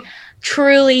 I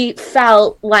truly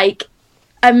felt like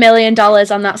 $1 million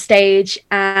on that stage,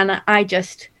 and I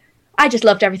just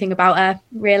loved everything about her,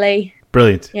 really.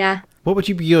 Brilliant. Yeah. What would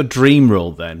be your dream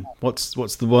role then?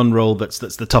 What's the one role that's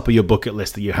the top of your bucket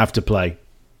list that you have to play?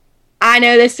 I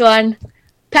know this one.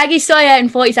 Peggy Sawyer in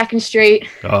 42nd Street.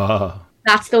 Oh,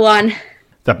 that's the one.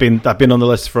 That been on the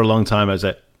list for a long time, has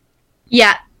it?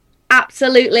 Yeah,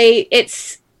 absolutely.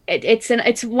 It's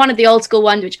one of the old school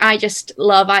ones, which I just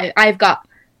love. I've got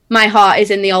my heart is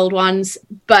in the old ones,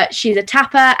 but she's a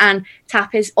tapper, and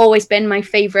tap has always been my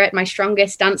favorite, my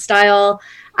strongest dance style.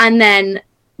 And then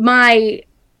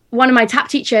one of my tap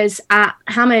teachers at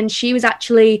Hammond, she was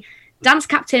actually dance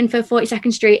captain for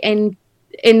 42nd Street in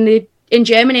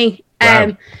Germany.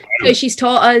 Wow. So she's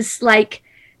taught us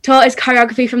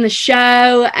choreography from the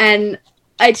show, and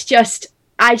it's just,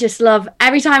 I just love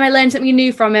every time I learn something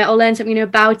new from it or learn something new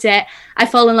about it, I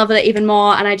fall in love with it even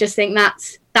more. And I just think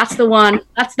that's the one.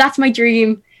 That's my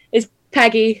dream, is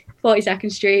Peggy,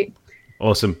 42nd Street.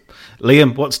 Awesome.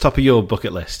 Liam, what's top of your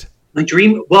bucket list? My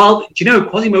dream, well, do you know,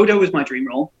 Quasimodo was my dream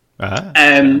role.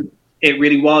 It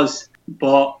really was.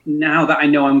 But now that I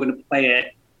know I'm going to play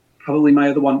it, probably my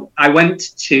other one. I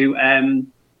went to,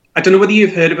 I don't know whether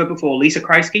you've heard of her before, Lisa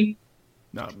Kreisky.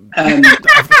 No, I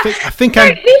think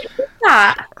I'm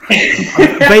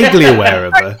vaguely aware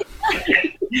of her.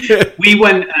 We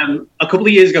went, a couple of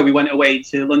years ago, we went away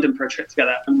to London for a trip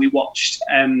together, and we watched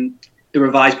the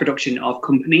revised production of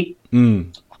Company,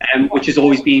 which has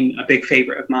always been a big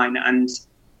favourite of mine. And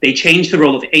they changed the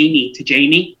role of Amy to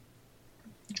Jamie.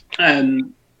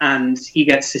 And he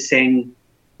gets to sing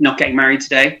Not Getting Married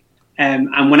Today.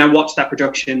 And when I watched that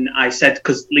production, I said,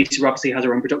 because Lisa obviously has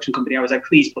her own production company, I was like,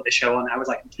 please put the show on. I was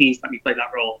like, please let me play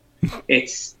that role.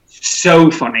 It's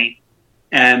so funny.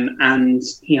 And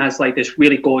he has like this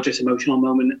really gorgeous emotional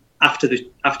moment after this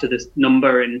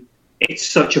number, and it's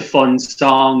such a fun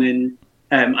song. And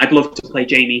I'd love to play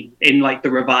Jamie in like the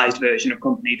revised version of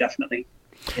Company, definitely.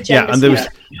 Yeah, and there was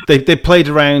they played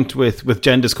around with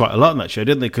genders quite a lot in that show,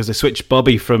 didn't they? Because they switched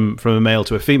Bobby from a male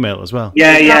to a female as well.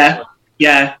 Yeah.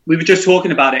 We were just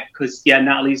talking about it because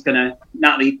Natalie sang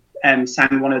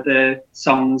one of the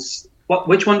songs.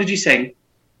 Which one did you sing?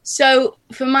 So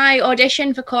for my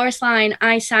audition for Chorus Line,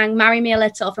 I sang "Marry Me a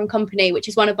Little" from Company, which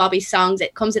is one of Bobby's songs.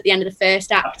 It comes at the end of the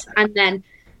first act, and then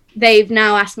they've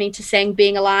now asked me to sing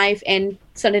 "Being Alive" in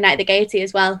Sunday Night at the Gaiety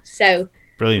as well. So.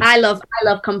 Brilliant. I love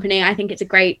Company. I think it's a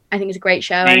great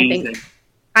show. And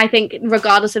I think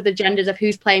regardless of the genders of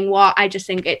who's playing what, I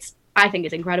think it's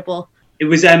incredible. It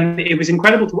was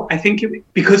incredible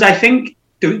because I think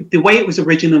the way it was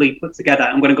originally put together.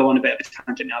 I'm going to go on a bit of a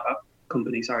tangent now about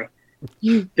Company. Sorry.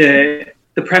 The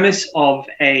the premise of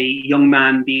a young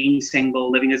man being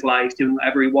single, living his life, doing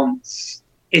whatever he wants,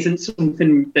 isn't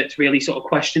something that's really sort of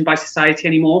questioned by society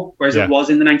anymore, whereas it was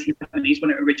in the 1970s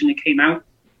when it originally came out.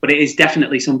 But it is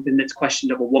definitely something that's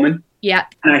questioned of a woman. Yeah.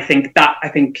 And I think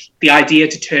the idea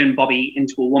to turn Bobby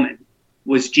into a woman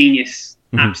was genius,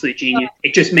 absolute genius.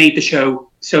 It just made the show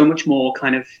so much more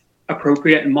kind of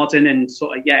appropriate and modern, and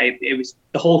sort of, it was,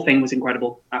 the whole thing was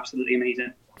incredible, absolutely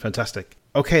amazing. Fantastic.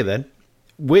 Okay then,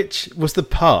 which was the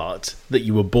part that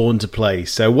you were born to play?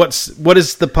 So what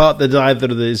is the part that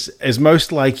either is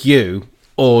most like you,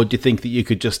 or do you think that you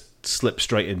could just slip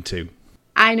straight into?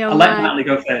 I know. I'll let Natalie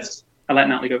go first.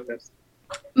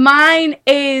 Mine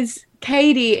is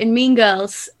Katie in Mean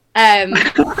Girls. Because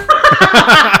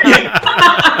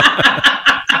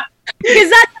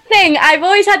that's the thing. I've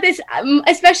always had this,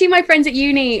 especially my friends at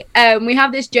uni. We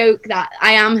have this joke that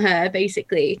I am her,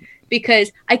 basically, because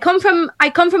I come from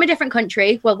a different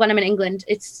country. Well, when I'm in England,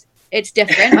 it's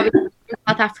different. I'm in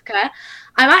South Africa.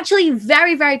 I'm actually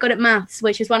very, very good at maths,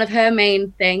 which is one of her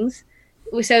main things.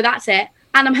 So that's it.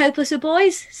 And I'm hopeless with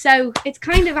boys. So it's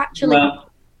kind of actually a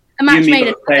match made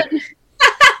in heaven.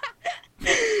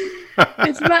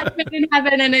 It's a match made in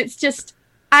heaven, and it's just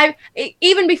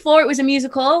even before it was a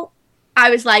musical, I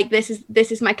was like, this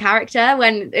is my character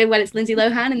when it's Lindsay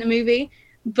Lohan in the movie.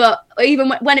 But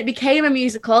even when it became a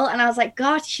musical, and I was like,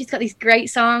 God, she's got these great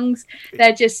songs.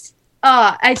 They're just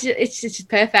it's just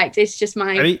perfect. It's just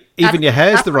my even your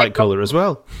hair's the right color as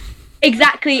well.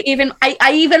 Exactly. Even I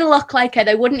even look like her.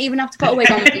 They wouldn't even have to put a wig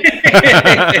on me.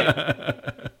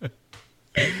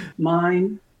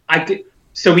 Mine.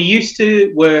 So we used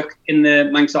to work in the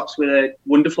Manx Ops with a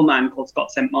wonderful man called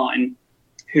Scott St. Martin,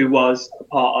 who was a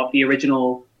part of the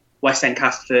original West End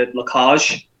cast for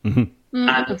Lacage. And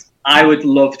I would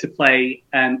love to play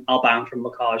Alban from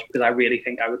Lacage, because I really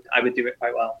think I would do it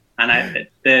quite well. And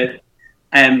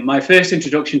my first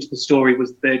introduction to the story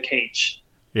was Birdcage.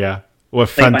 Yeah. What a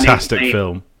fantastic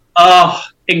film. Oh,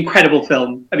 incredible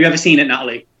film. Have you ever seen it,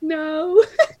 Natalie? No.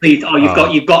 Please. Oh,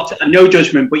 you've got to, no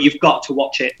judgment, but you've got to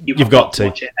watch it. You've got to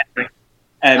watch it. Anyway.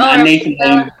 And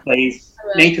Nathan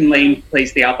Lane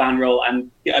plays the Alban role, and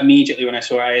immediately when I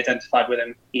saw it, I identified with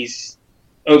him. He's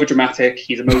overdramatic,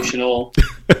 he's emotional,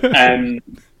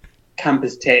 camp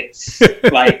as tits.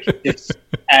 Like,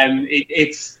 I'm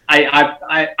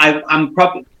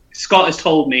probably, Scott has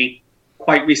told me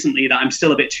quite recently that I'm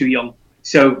still a bit too young.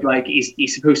 So, like,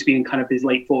 he's supposed to be in kind of his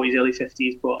late 40s, early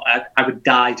 50s, but I would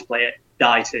die to play it.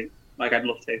 Die to. Like, I'd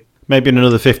love to. Maybe in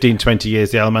another 15, 20 years,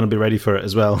 the Allman will be ready for it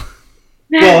as well.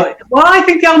 Well, I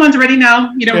think the Allman's ready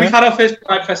now. You know, we've had our first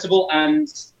Pride Festival,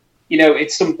 and, you know,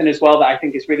 it's something as well that I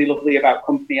think is really lovely about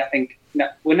company. I think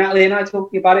when Natalie and I are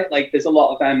talking about it, like, there's a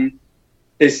lot of,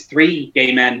 there's 3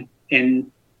 gay men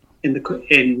in the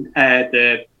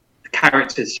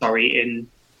characters, in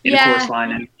the chorus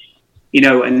line, and, you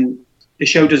know, and the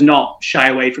show does not shy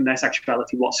away from their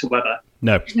sexuality whatsoever.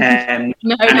 No. No, and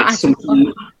not it's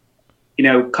something, you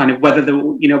know, kind of whether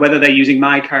they're using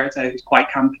my character, who's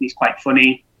quite camp and he's quite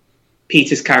funny,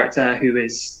 Peter's character, who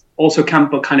is also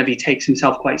camp, but kind of he takes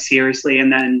himself quite seriously.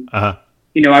 And then,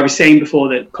 you know, I was saying before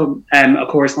that a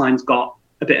chorus line's got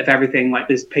a bit of everything. Like,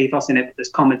 there's pathos in it, but there's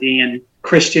comedy. And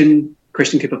Christian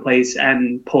Cooper plays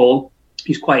Paul,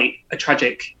 who's quite a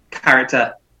tragic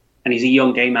character. And he's a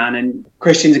young gay man, and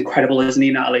Christian's incredible, isn't he,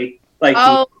 Natalie? Like,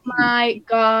 oh my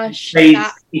gosh, he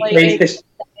plays this.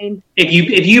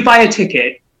 If you buy a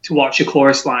ticket to watch a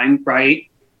chorus line, right,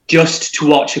 just to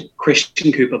watch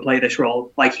Christian Cooper play this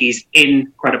role, like, he's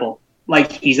incredible.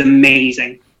 Like, he's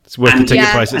amazing. It's worth the ticket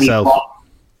price itself.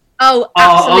 Oh,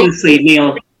 absolutely. Honestly,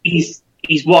 Neil, he's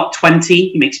what,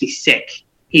 20? He makes me sick.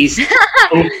 The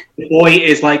boy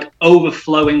is like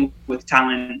overflowing with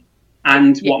talent.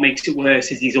 And what makes it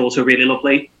worse is he's also really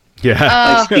lovely.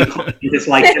 Yeah. You just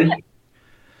like him.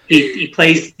 He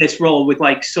plays this role with,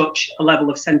 like, such a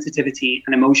level of sensitivity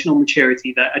and emotional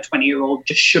maturity that a 20-year-old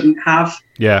just shouldn't have.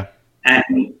 Yeah.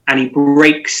 And he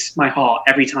breaks my heart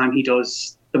every time he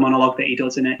does the monologue that he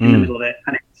does in the middle of it.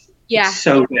 And it's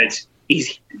so good.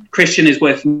 Christian is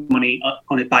worth money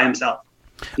on it by himself.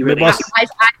 He really is. I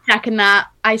second that.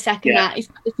 that.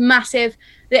 It's massive.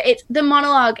 The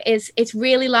monologue it's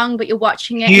really long, but you're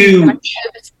watching it. Huge.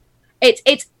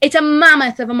 It's a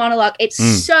mammoth of a monologue. It's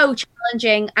so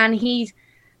challenging, and he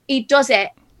does it.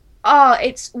 Oh,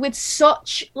 it's with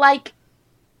such, like,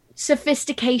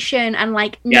 sophistication and,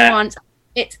 like, nuance.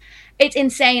 It's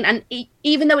insane, and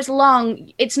even though it's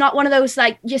long, it's not one of those,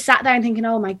 like, you sat there and thinking,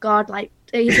 oh my god, like,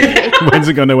 when's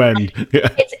it going to end?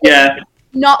 It's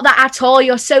not that at all.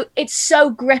 It's so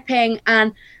gripping,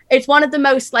 and it's one of the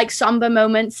most, like, somber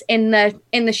moments in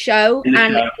the show.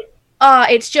 Oh,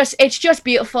 it's just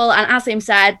beautiful, and as Liam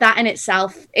said, that in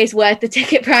itself is worth the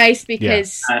ticket price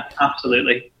because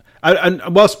absolutely. And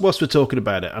whilst we're talking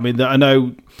about it, I mean, I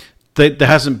know there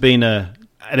hasn't been an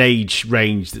age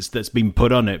range that's been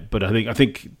put on it, but I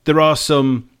think there are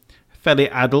some fairly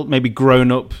adult, maybe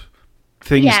grown up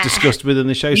things discussed within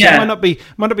the show. So it might not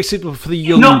be suitable for the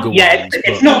younger ones.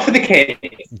 It's not for the kids.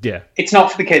 Yeah, it's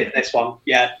not for the kids. This one,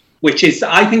 which is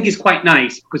I think is quite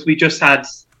nice because we just had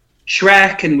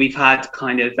Shrek, and we've had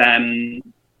kind of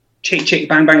Chick Chick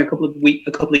Bang Bang a couple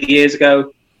of years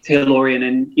ago, Taylorian,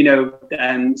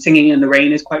 and Singing in the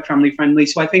Rain is quite family friendly.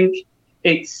 So I think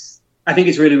it's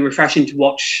really refreshing to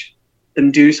watch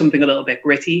them do something a little bit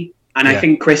gritty, and I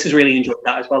think Chris has really enjoyed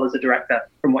that as well as a director,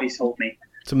 from what he's told me.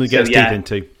 Something to get his teeth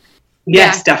into.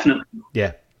 Yes, definitely.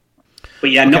 Yeah,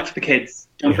 but not for the kids.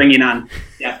 Don't bring your nan.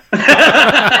 Yeah,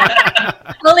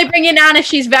 only bring your nan if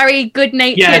she's very good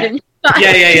natured and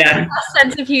a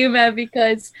sense of humor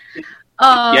because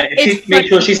make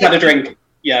sure she's had a drink.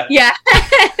 Yeah.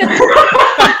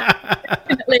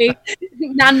 Definitely.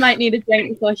 Nan might need a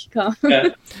drink before she comes. Yeah.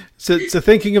 So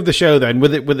thinking of the show then,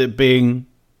 with it being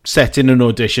set in an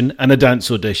audition and a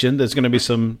dance audition, there's going to be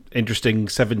some interesting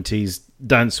 70s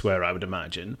dancewear, I would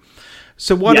imagine.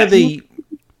 So what are the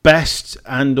best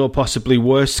and or possibly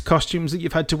worst costumes that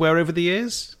you've had to wear over the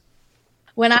years?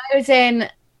 When I was in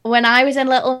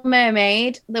Little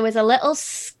Mermaid, there was a little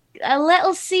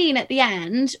scene at the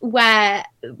end where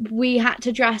we had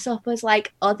to dress up as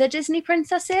like other Disney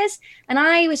princesses, and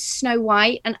I was Snow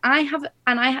White, and I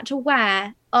had to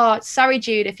wear, oh sorry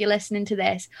Jude if you're listening to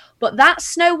this, but that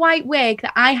Snow White wig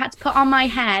that I had to put on my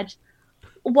head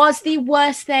was the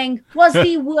worst thing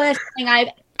I've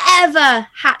ever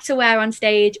had to wear on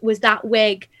stage. Was that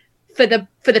wig for the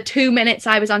 2 minutes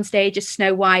I was on stage as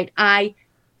Snow White. I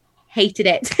hated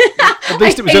it. At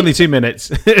least it was only 2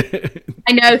 minutes.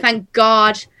 I know, thank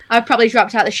God. I've probably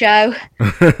dropped out of the show.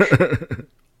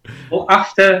 Well,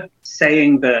 after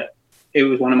saying that it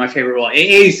was one of my favourite roles,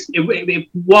 it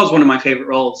was one of my favourite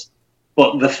roles,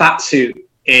 but the fat suit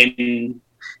in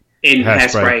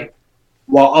Hairspray,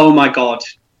 well, oh my God,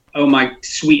 oh my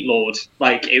sweet Lord,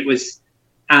 like it was,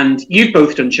 and you've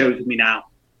both done shows with me now.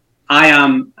 I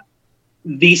am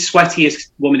the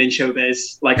sweatiest woman in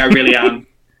showbiz, like I really am.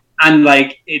 And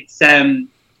like it's,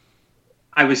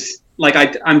 I was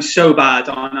like, I'm so bad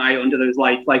on Eye Under Those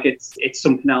Lights. Like it's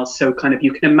something else. So kind of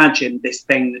you can imagine this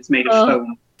thing that's made of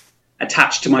foam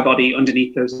attached to my body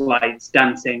underneath those lights,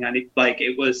 dancing, and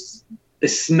the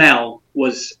smell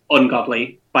was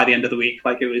ungodly by the end of the week.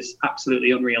 Like it was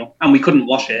absolutely unreal, and we couldn't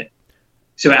wash it,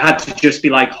 so it had to just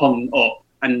be like hung up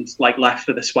and like left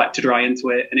for the sweat to dry into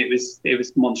it, and it was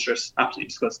monstrous, absolutely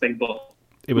disgusting, but.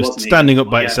 It was standing up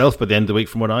by itself by the end of the week,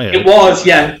 from what I heard. It was,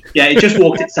 yeah. It just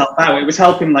walked itself out. It was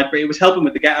helping, with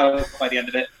the get out by the end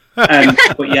of it.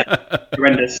 But yeah,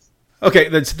 horrendous. Okay,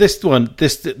 that's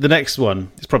the next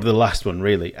one is probably the last one,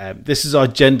 really. This is our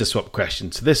gender swap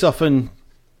question. So this often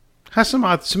has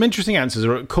some interesting answers,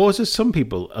 or it causes some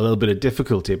people a little bit of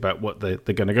difficulty about what they're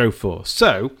going to go for.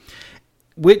 So,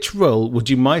 which role would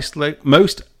you most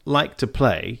like to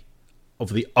play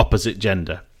of the opposite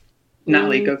gender?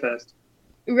 Natalie, go first.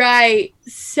 Right,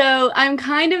 so I'm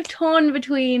kind of torn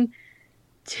between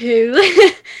two.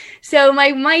 So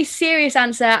my serious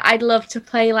answer, I'd love to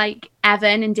play like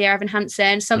Evan in Dear Evan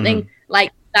Hansen, something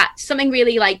like that, something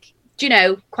really like,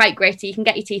 quite gritty, you can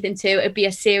get your teeth into, it'd be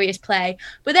a serious play.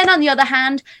 But then on the other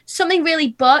hand, something really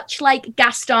butch like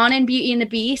Gaston in Beauty and the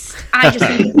Beast, I just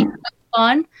think it'd be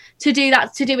fun to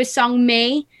do a song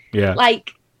Me. Yeah.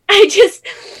 Like, I just,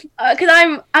 because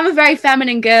I'm a very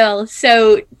feminine girl,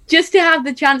 so just to have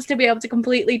the chance to be able to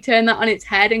completely turn that on its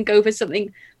head and go for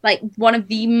something like one of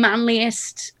the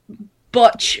manliest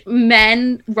butch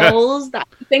men roles that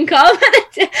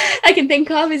I can think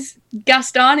of is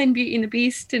Gaston in Beauty and the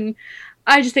Beast, and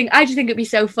I just think it'd be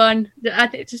so fun. I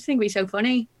just think it'd be so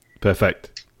funny.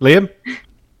 Perfect. Liam?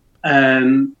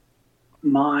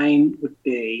 Mine would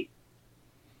be,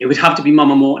 it would have to be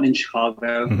Mama Morton in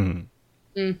Chicago. Mm-hmm.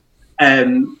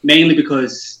 Mainly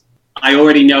because I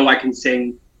already know I can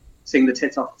sing the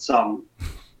tits off the song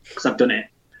because I've done it.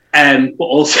 But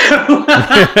also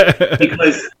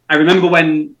because I remember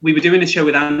when we were doing a show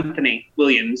with Anthony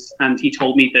Williams, and he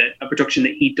told me that a production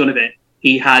that he'd done of it,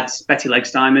 he had Betty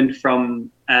Legs Diamond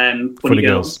from Funny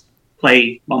Girls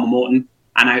play Mama Morton,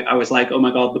 and I was like, oh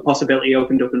my God, the possibility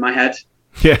opened up in my head.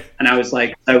 Yeah. And I was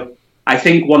like, so I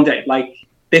think one day, like,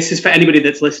 this is for anybody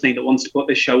that's listening that wants to put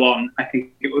this show on. I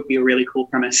think it would be a really cool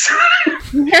premise.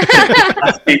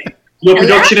 Your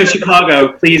production of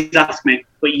Chicago, please ask me.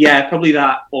 But yeah, probably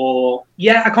that. Or,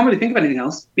 yeah, I can't really think of anything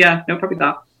else. Yeah, no, probably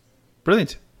that.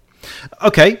 Brilliant.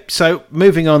 Okay, so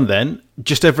moving on then.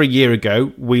 Just over a year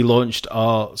ago, we launched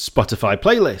our Spotify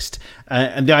playlist.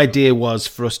 And the idea was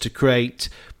for us to create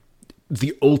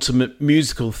the ultimate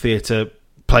musical theatre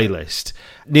playlist.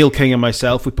 Neil King and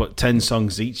myself, we put 10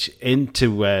 songs each in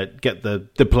to get the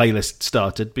playlist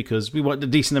started because we want a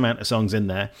decent amount of songs in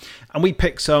there. And we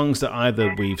pick songs that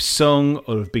either we've sung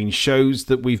or have been shows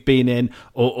that we've been in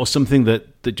or something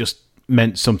that just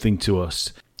meant something to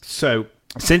us. So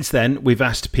since then, we've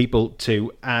asked people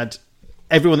to add,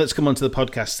 everyone that's come onto the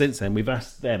podcast since then, we've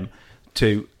asked them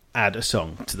to add a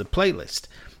song to the playlist.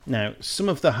 Now, some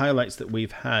of the highlights that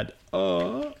we've had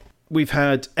are... We've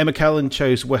had Emma Callan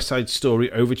chose West Side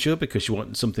Story Overture because she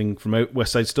wanted something from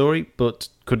West Side Story, but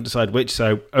couldn't decide which,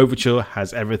 so Overture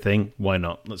has everything. Why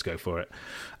not? Let's go for it.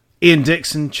 Ian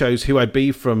Dixon chose Who I'd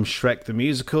Be from Shrek the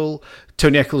Musical.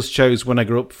 Tony Eccles chose When I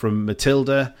Grew Up from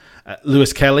Matilda.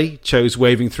 Lewis Kelly chose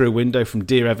Waving Through a Window from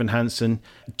Dear Evan Hansen.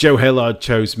 Joe Hillard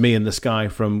chose Me in the Sky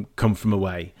from Come From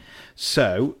Away.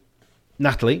 So,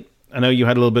 Natalie, I know you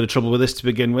had a little bit of trouble with this to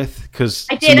begin with because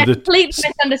I did. I completely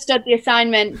misunderstood the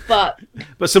assignment, but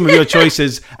some of your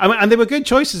choices, and they were good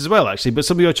choices as well, actually. But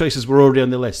some of your choices were already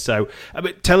on the list. So,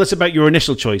 tell us about your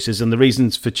initial choices and the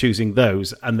reasons for choosing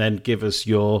those, and then give us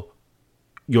your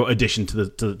addition to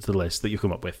the list that you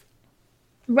come up with.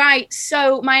 Right.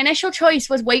 So my initial choice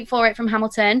was "Wait for It" from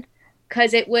Hamilton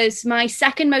because it was my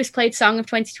second most played song of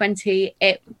 2020.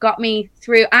 It got me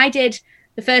through. I did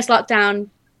the first lockdown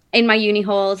in my uni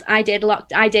halls. I did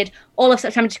all of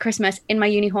September to Christmas in my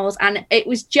uni halls, and it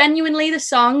was genuinely the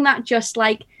song that just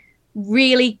like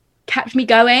really kept me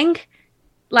going.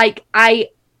 Like I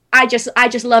just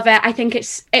love it. I think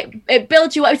it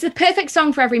builds you up. It's the perfect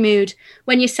song for every mood.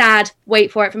 When you're sad,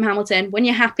 Wait for It from Hamilton. When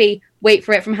you're happy, Wait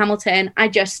for It from Hamilton. I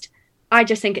just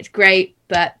think it's great,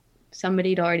 but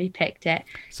somebody'd already picked it.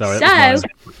 Sorry. So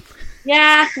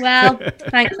yeah, well,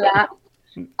 thanks for that.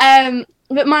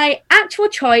 But my actual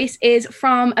choice is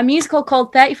from a musical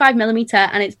called 35mm,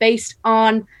 and it's based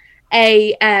on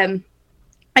a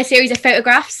series of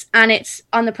photographs, and it's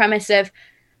on the premise of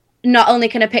not only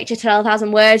can a picture tell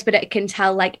 1,000 words, but it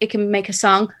can make a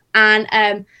song.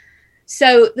 And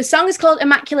so the song is called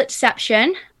Immaculate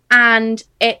Deception, and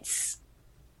it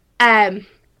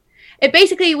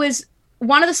basically was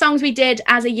one of the songs we did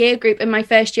as a year group in my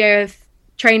first year of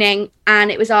training, and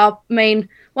it was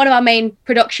one of our main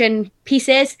production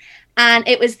pieces, and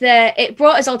it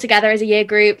brought us all together as a year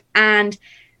group. And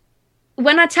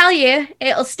when I tell you,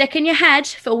 it'll stick in your head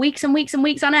for weeks and weeks and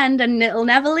weeks on end, and it'll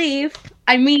never leave.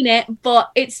 I mean it, but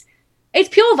it's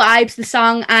pure vibes, the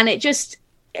song, and it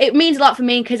means a lot for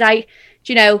me because a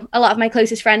lot of my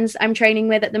closest friends I'm training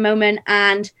with at the moment,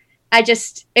 and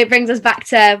it brings us back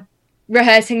to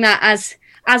rehearsing that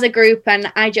as a group,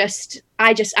 and I just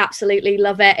absolutely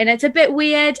love it. And it's a bit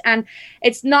weird, and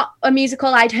it's not a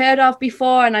musical I'd heard of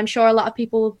before, and I'm sure a lot of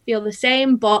people feel the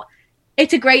same, but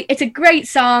it's a great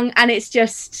song, and I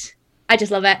just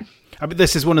love it. I mean,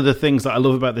 this is one of the things that I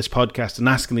love about this podcast and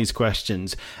asking these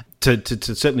questions to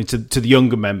certainly to the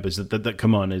younger members that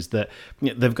come on, is that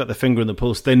they've got their finger on the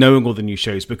pulse. They're knowing all the new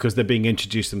shows because they're being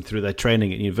introduced them through their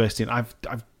training at university. And I've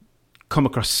come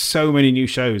across so many new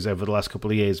shows over the last couple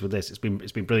of years with this. It's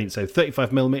been brilliant. So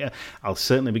 35mm, I'll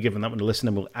certainly be giving that one a listen,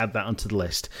 and we'll add that onto the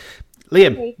list.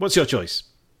 Liam, what's your choice?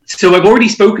 So I've already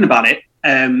spoken about it.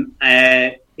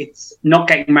 It's Not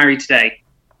Getting Married Today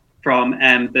from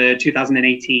the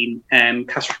 2018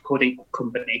 Cast Recording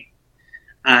Company,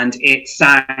 and it's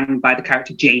sang by the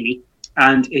character Jamie,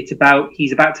 and he's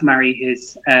about to marry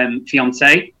his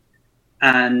fiancée,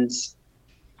 and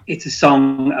it's a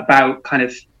song about kind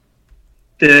of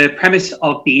the premise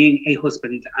of being a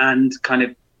husband and kind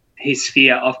of his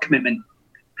fear of commitment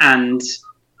and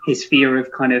his fear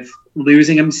of kind of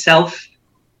losing himself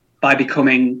by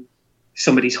becoming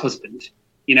somebody's husband,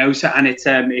 So, and it's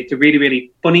a really,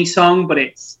 really funny song, but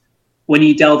it's, when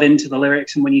you delve into the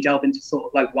lyrics and when you delve into sort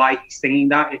of like why he's singing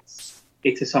that,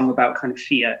 it's a song about kind of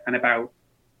fear and about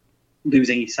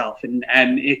losing yourself. And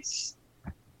it's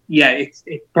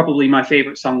probably my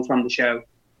favorite song from the show.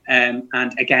 And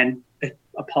again,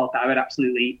 a part that I would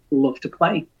absolutely love to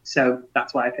play. So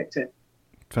that's why I picked it.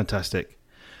 Fantastic.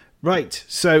 Right.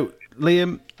 So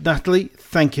Liam, Natalie,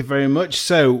 thank you very much.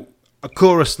 So a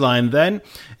chorus line then.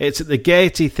 It's at the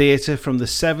Gaiety Theatre from the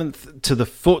 7th to the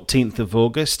 14th of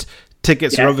August.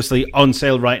 Tickets are obviously on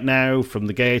sale right now from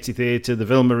the Gaiety Theatre, the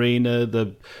Ville Marina,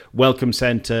 the Welcome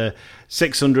Centre,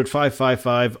 600,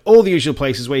 555, all the usual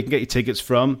places where you can get your tickets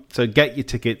from. So get your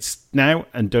tickets now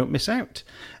and don't miss out.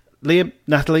 Liam,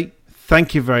 Natalie,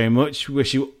 thank you very much.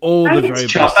 Wish you all the very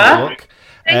best of luck.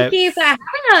 Thank you for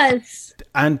having us.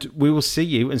 And we will see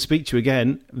you and speak to you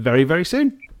again very, very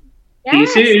soon. See you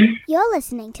soon. You're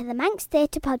listening to the Manx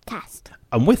Theatre Podcast.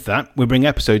 And with that, we bring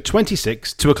episode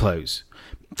 26 to a close.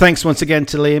 Thanks once again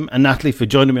to Liam and Natalie for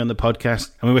joining me on the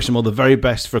podcast, and we wish them all the very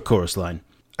best for A Chorus Line.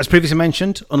 As previously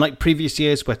mentioned, unlike previous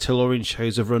years where Tellurian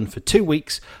shows have run for 2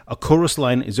 weeks, A Chorus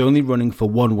Line is only running for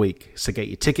 1 week, so get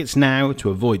your tickets now to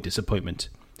avoid disappointment.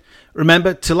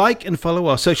 Remember to like and follow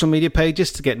our social media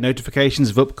pages to get notifications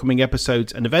of upcoming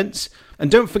episodes and events, and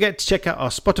don't forget to check out our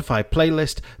Spotify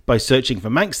playlist by searching for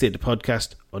Manx Theatre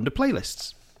Podcast under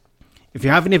playlists. If you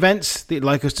have any events that you'd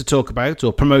like us to talk about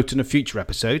or promote in a future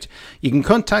episode, you can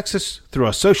contact us through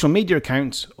our social media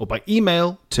accounts or by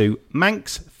email to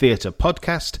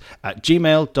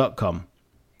manxtheatrepodcast@gmail.com.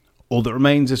 All that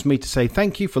remains is for me to say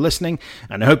thank you for listening,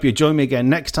 and I hope you join me again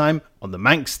next time on the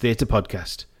Manx Theatre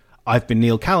Podcast. I've been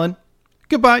Neil Callan.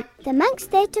 Goodbye. The Manx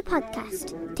Theatre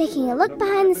Podcast, taking a look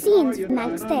behind the scenes of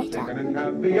Manx Theatre. And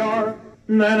happier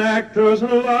than actors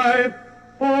alive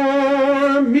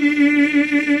for me.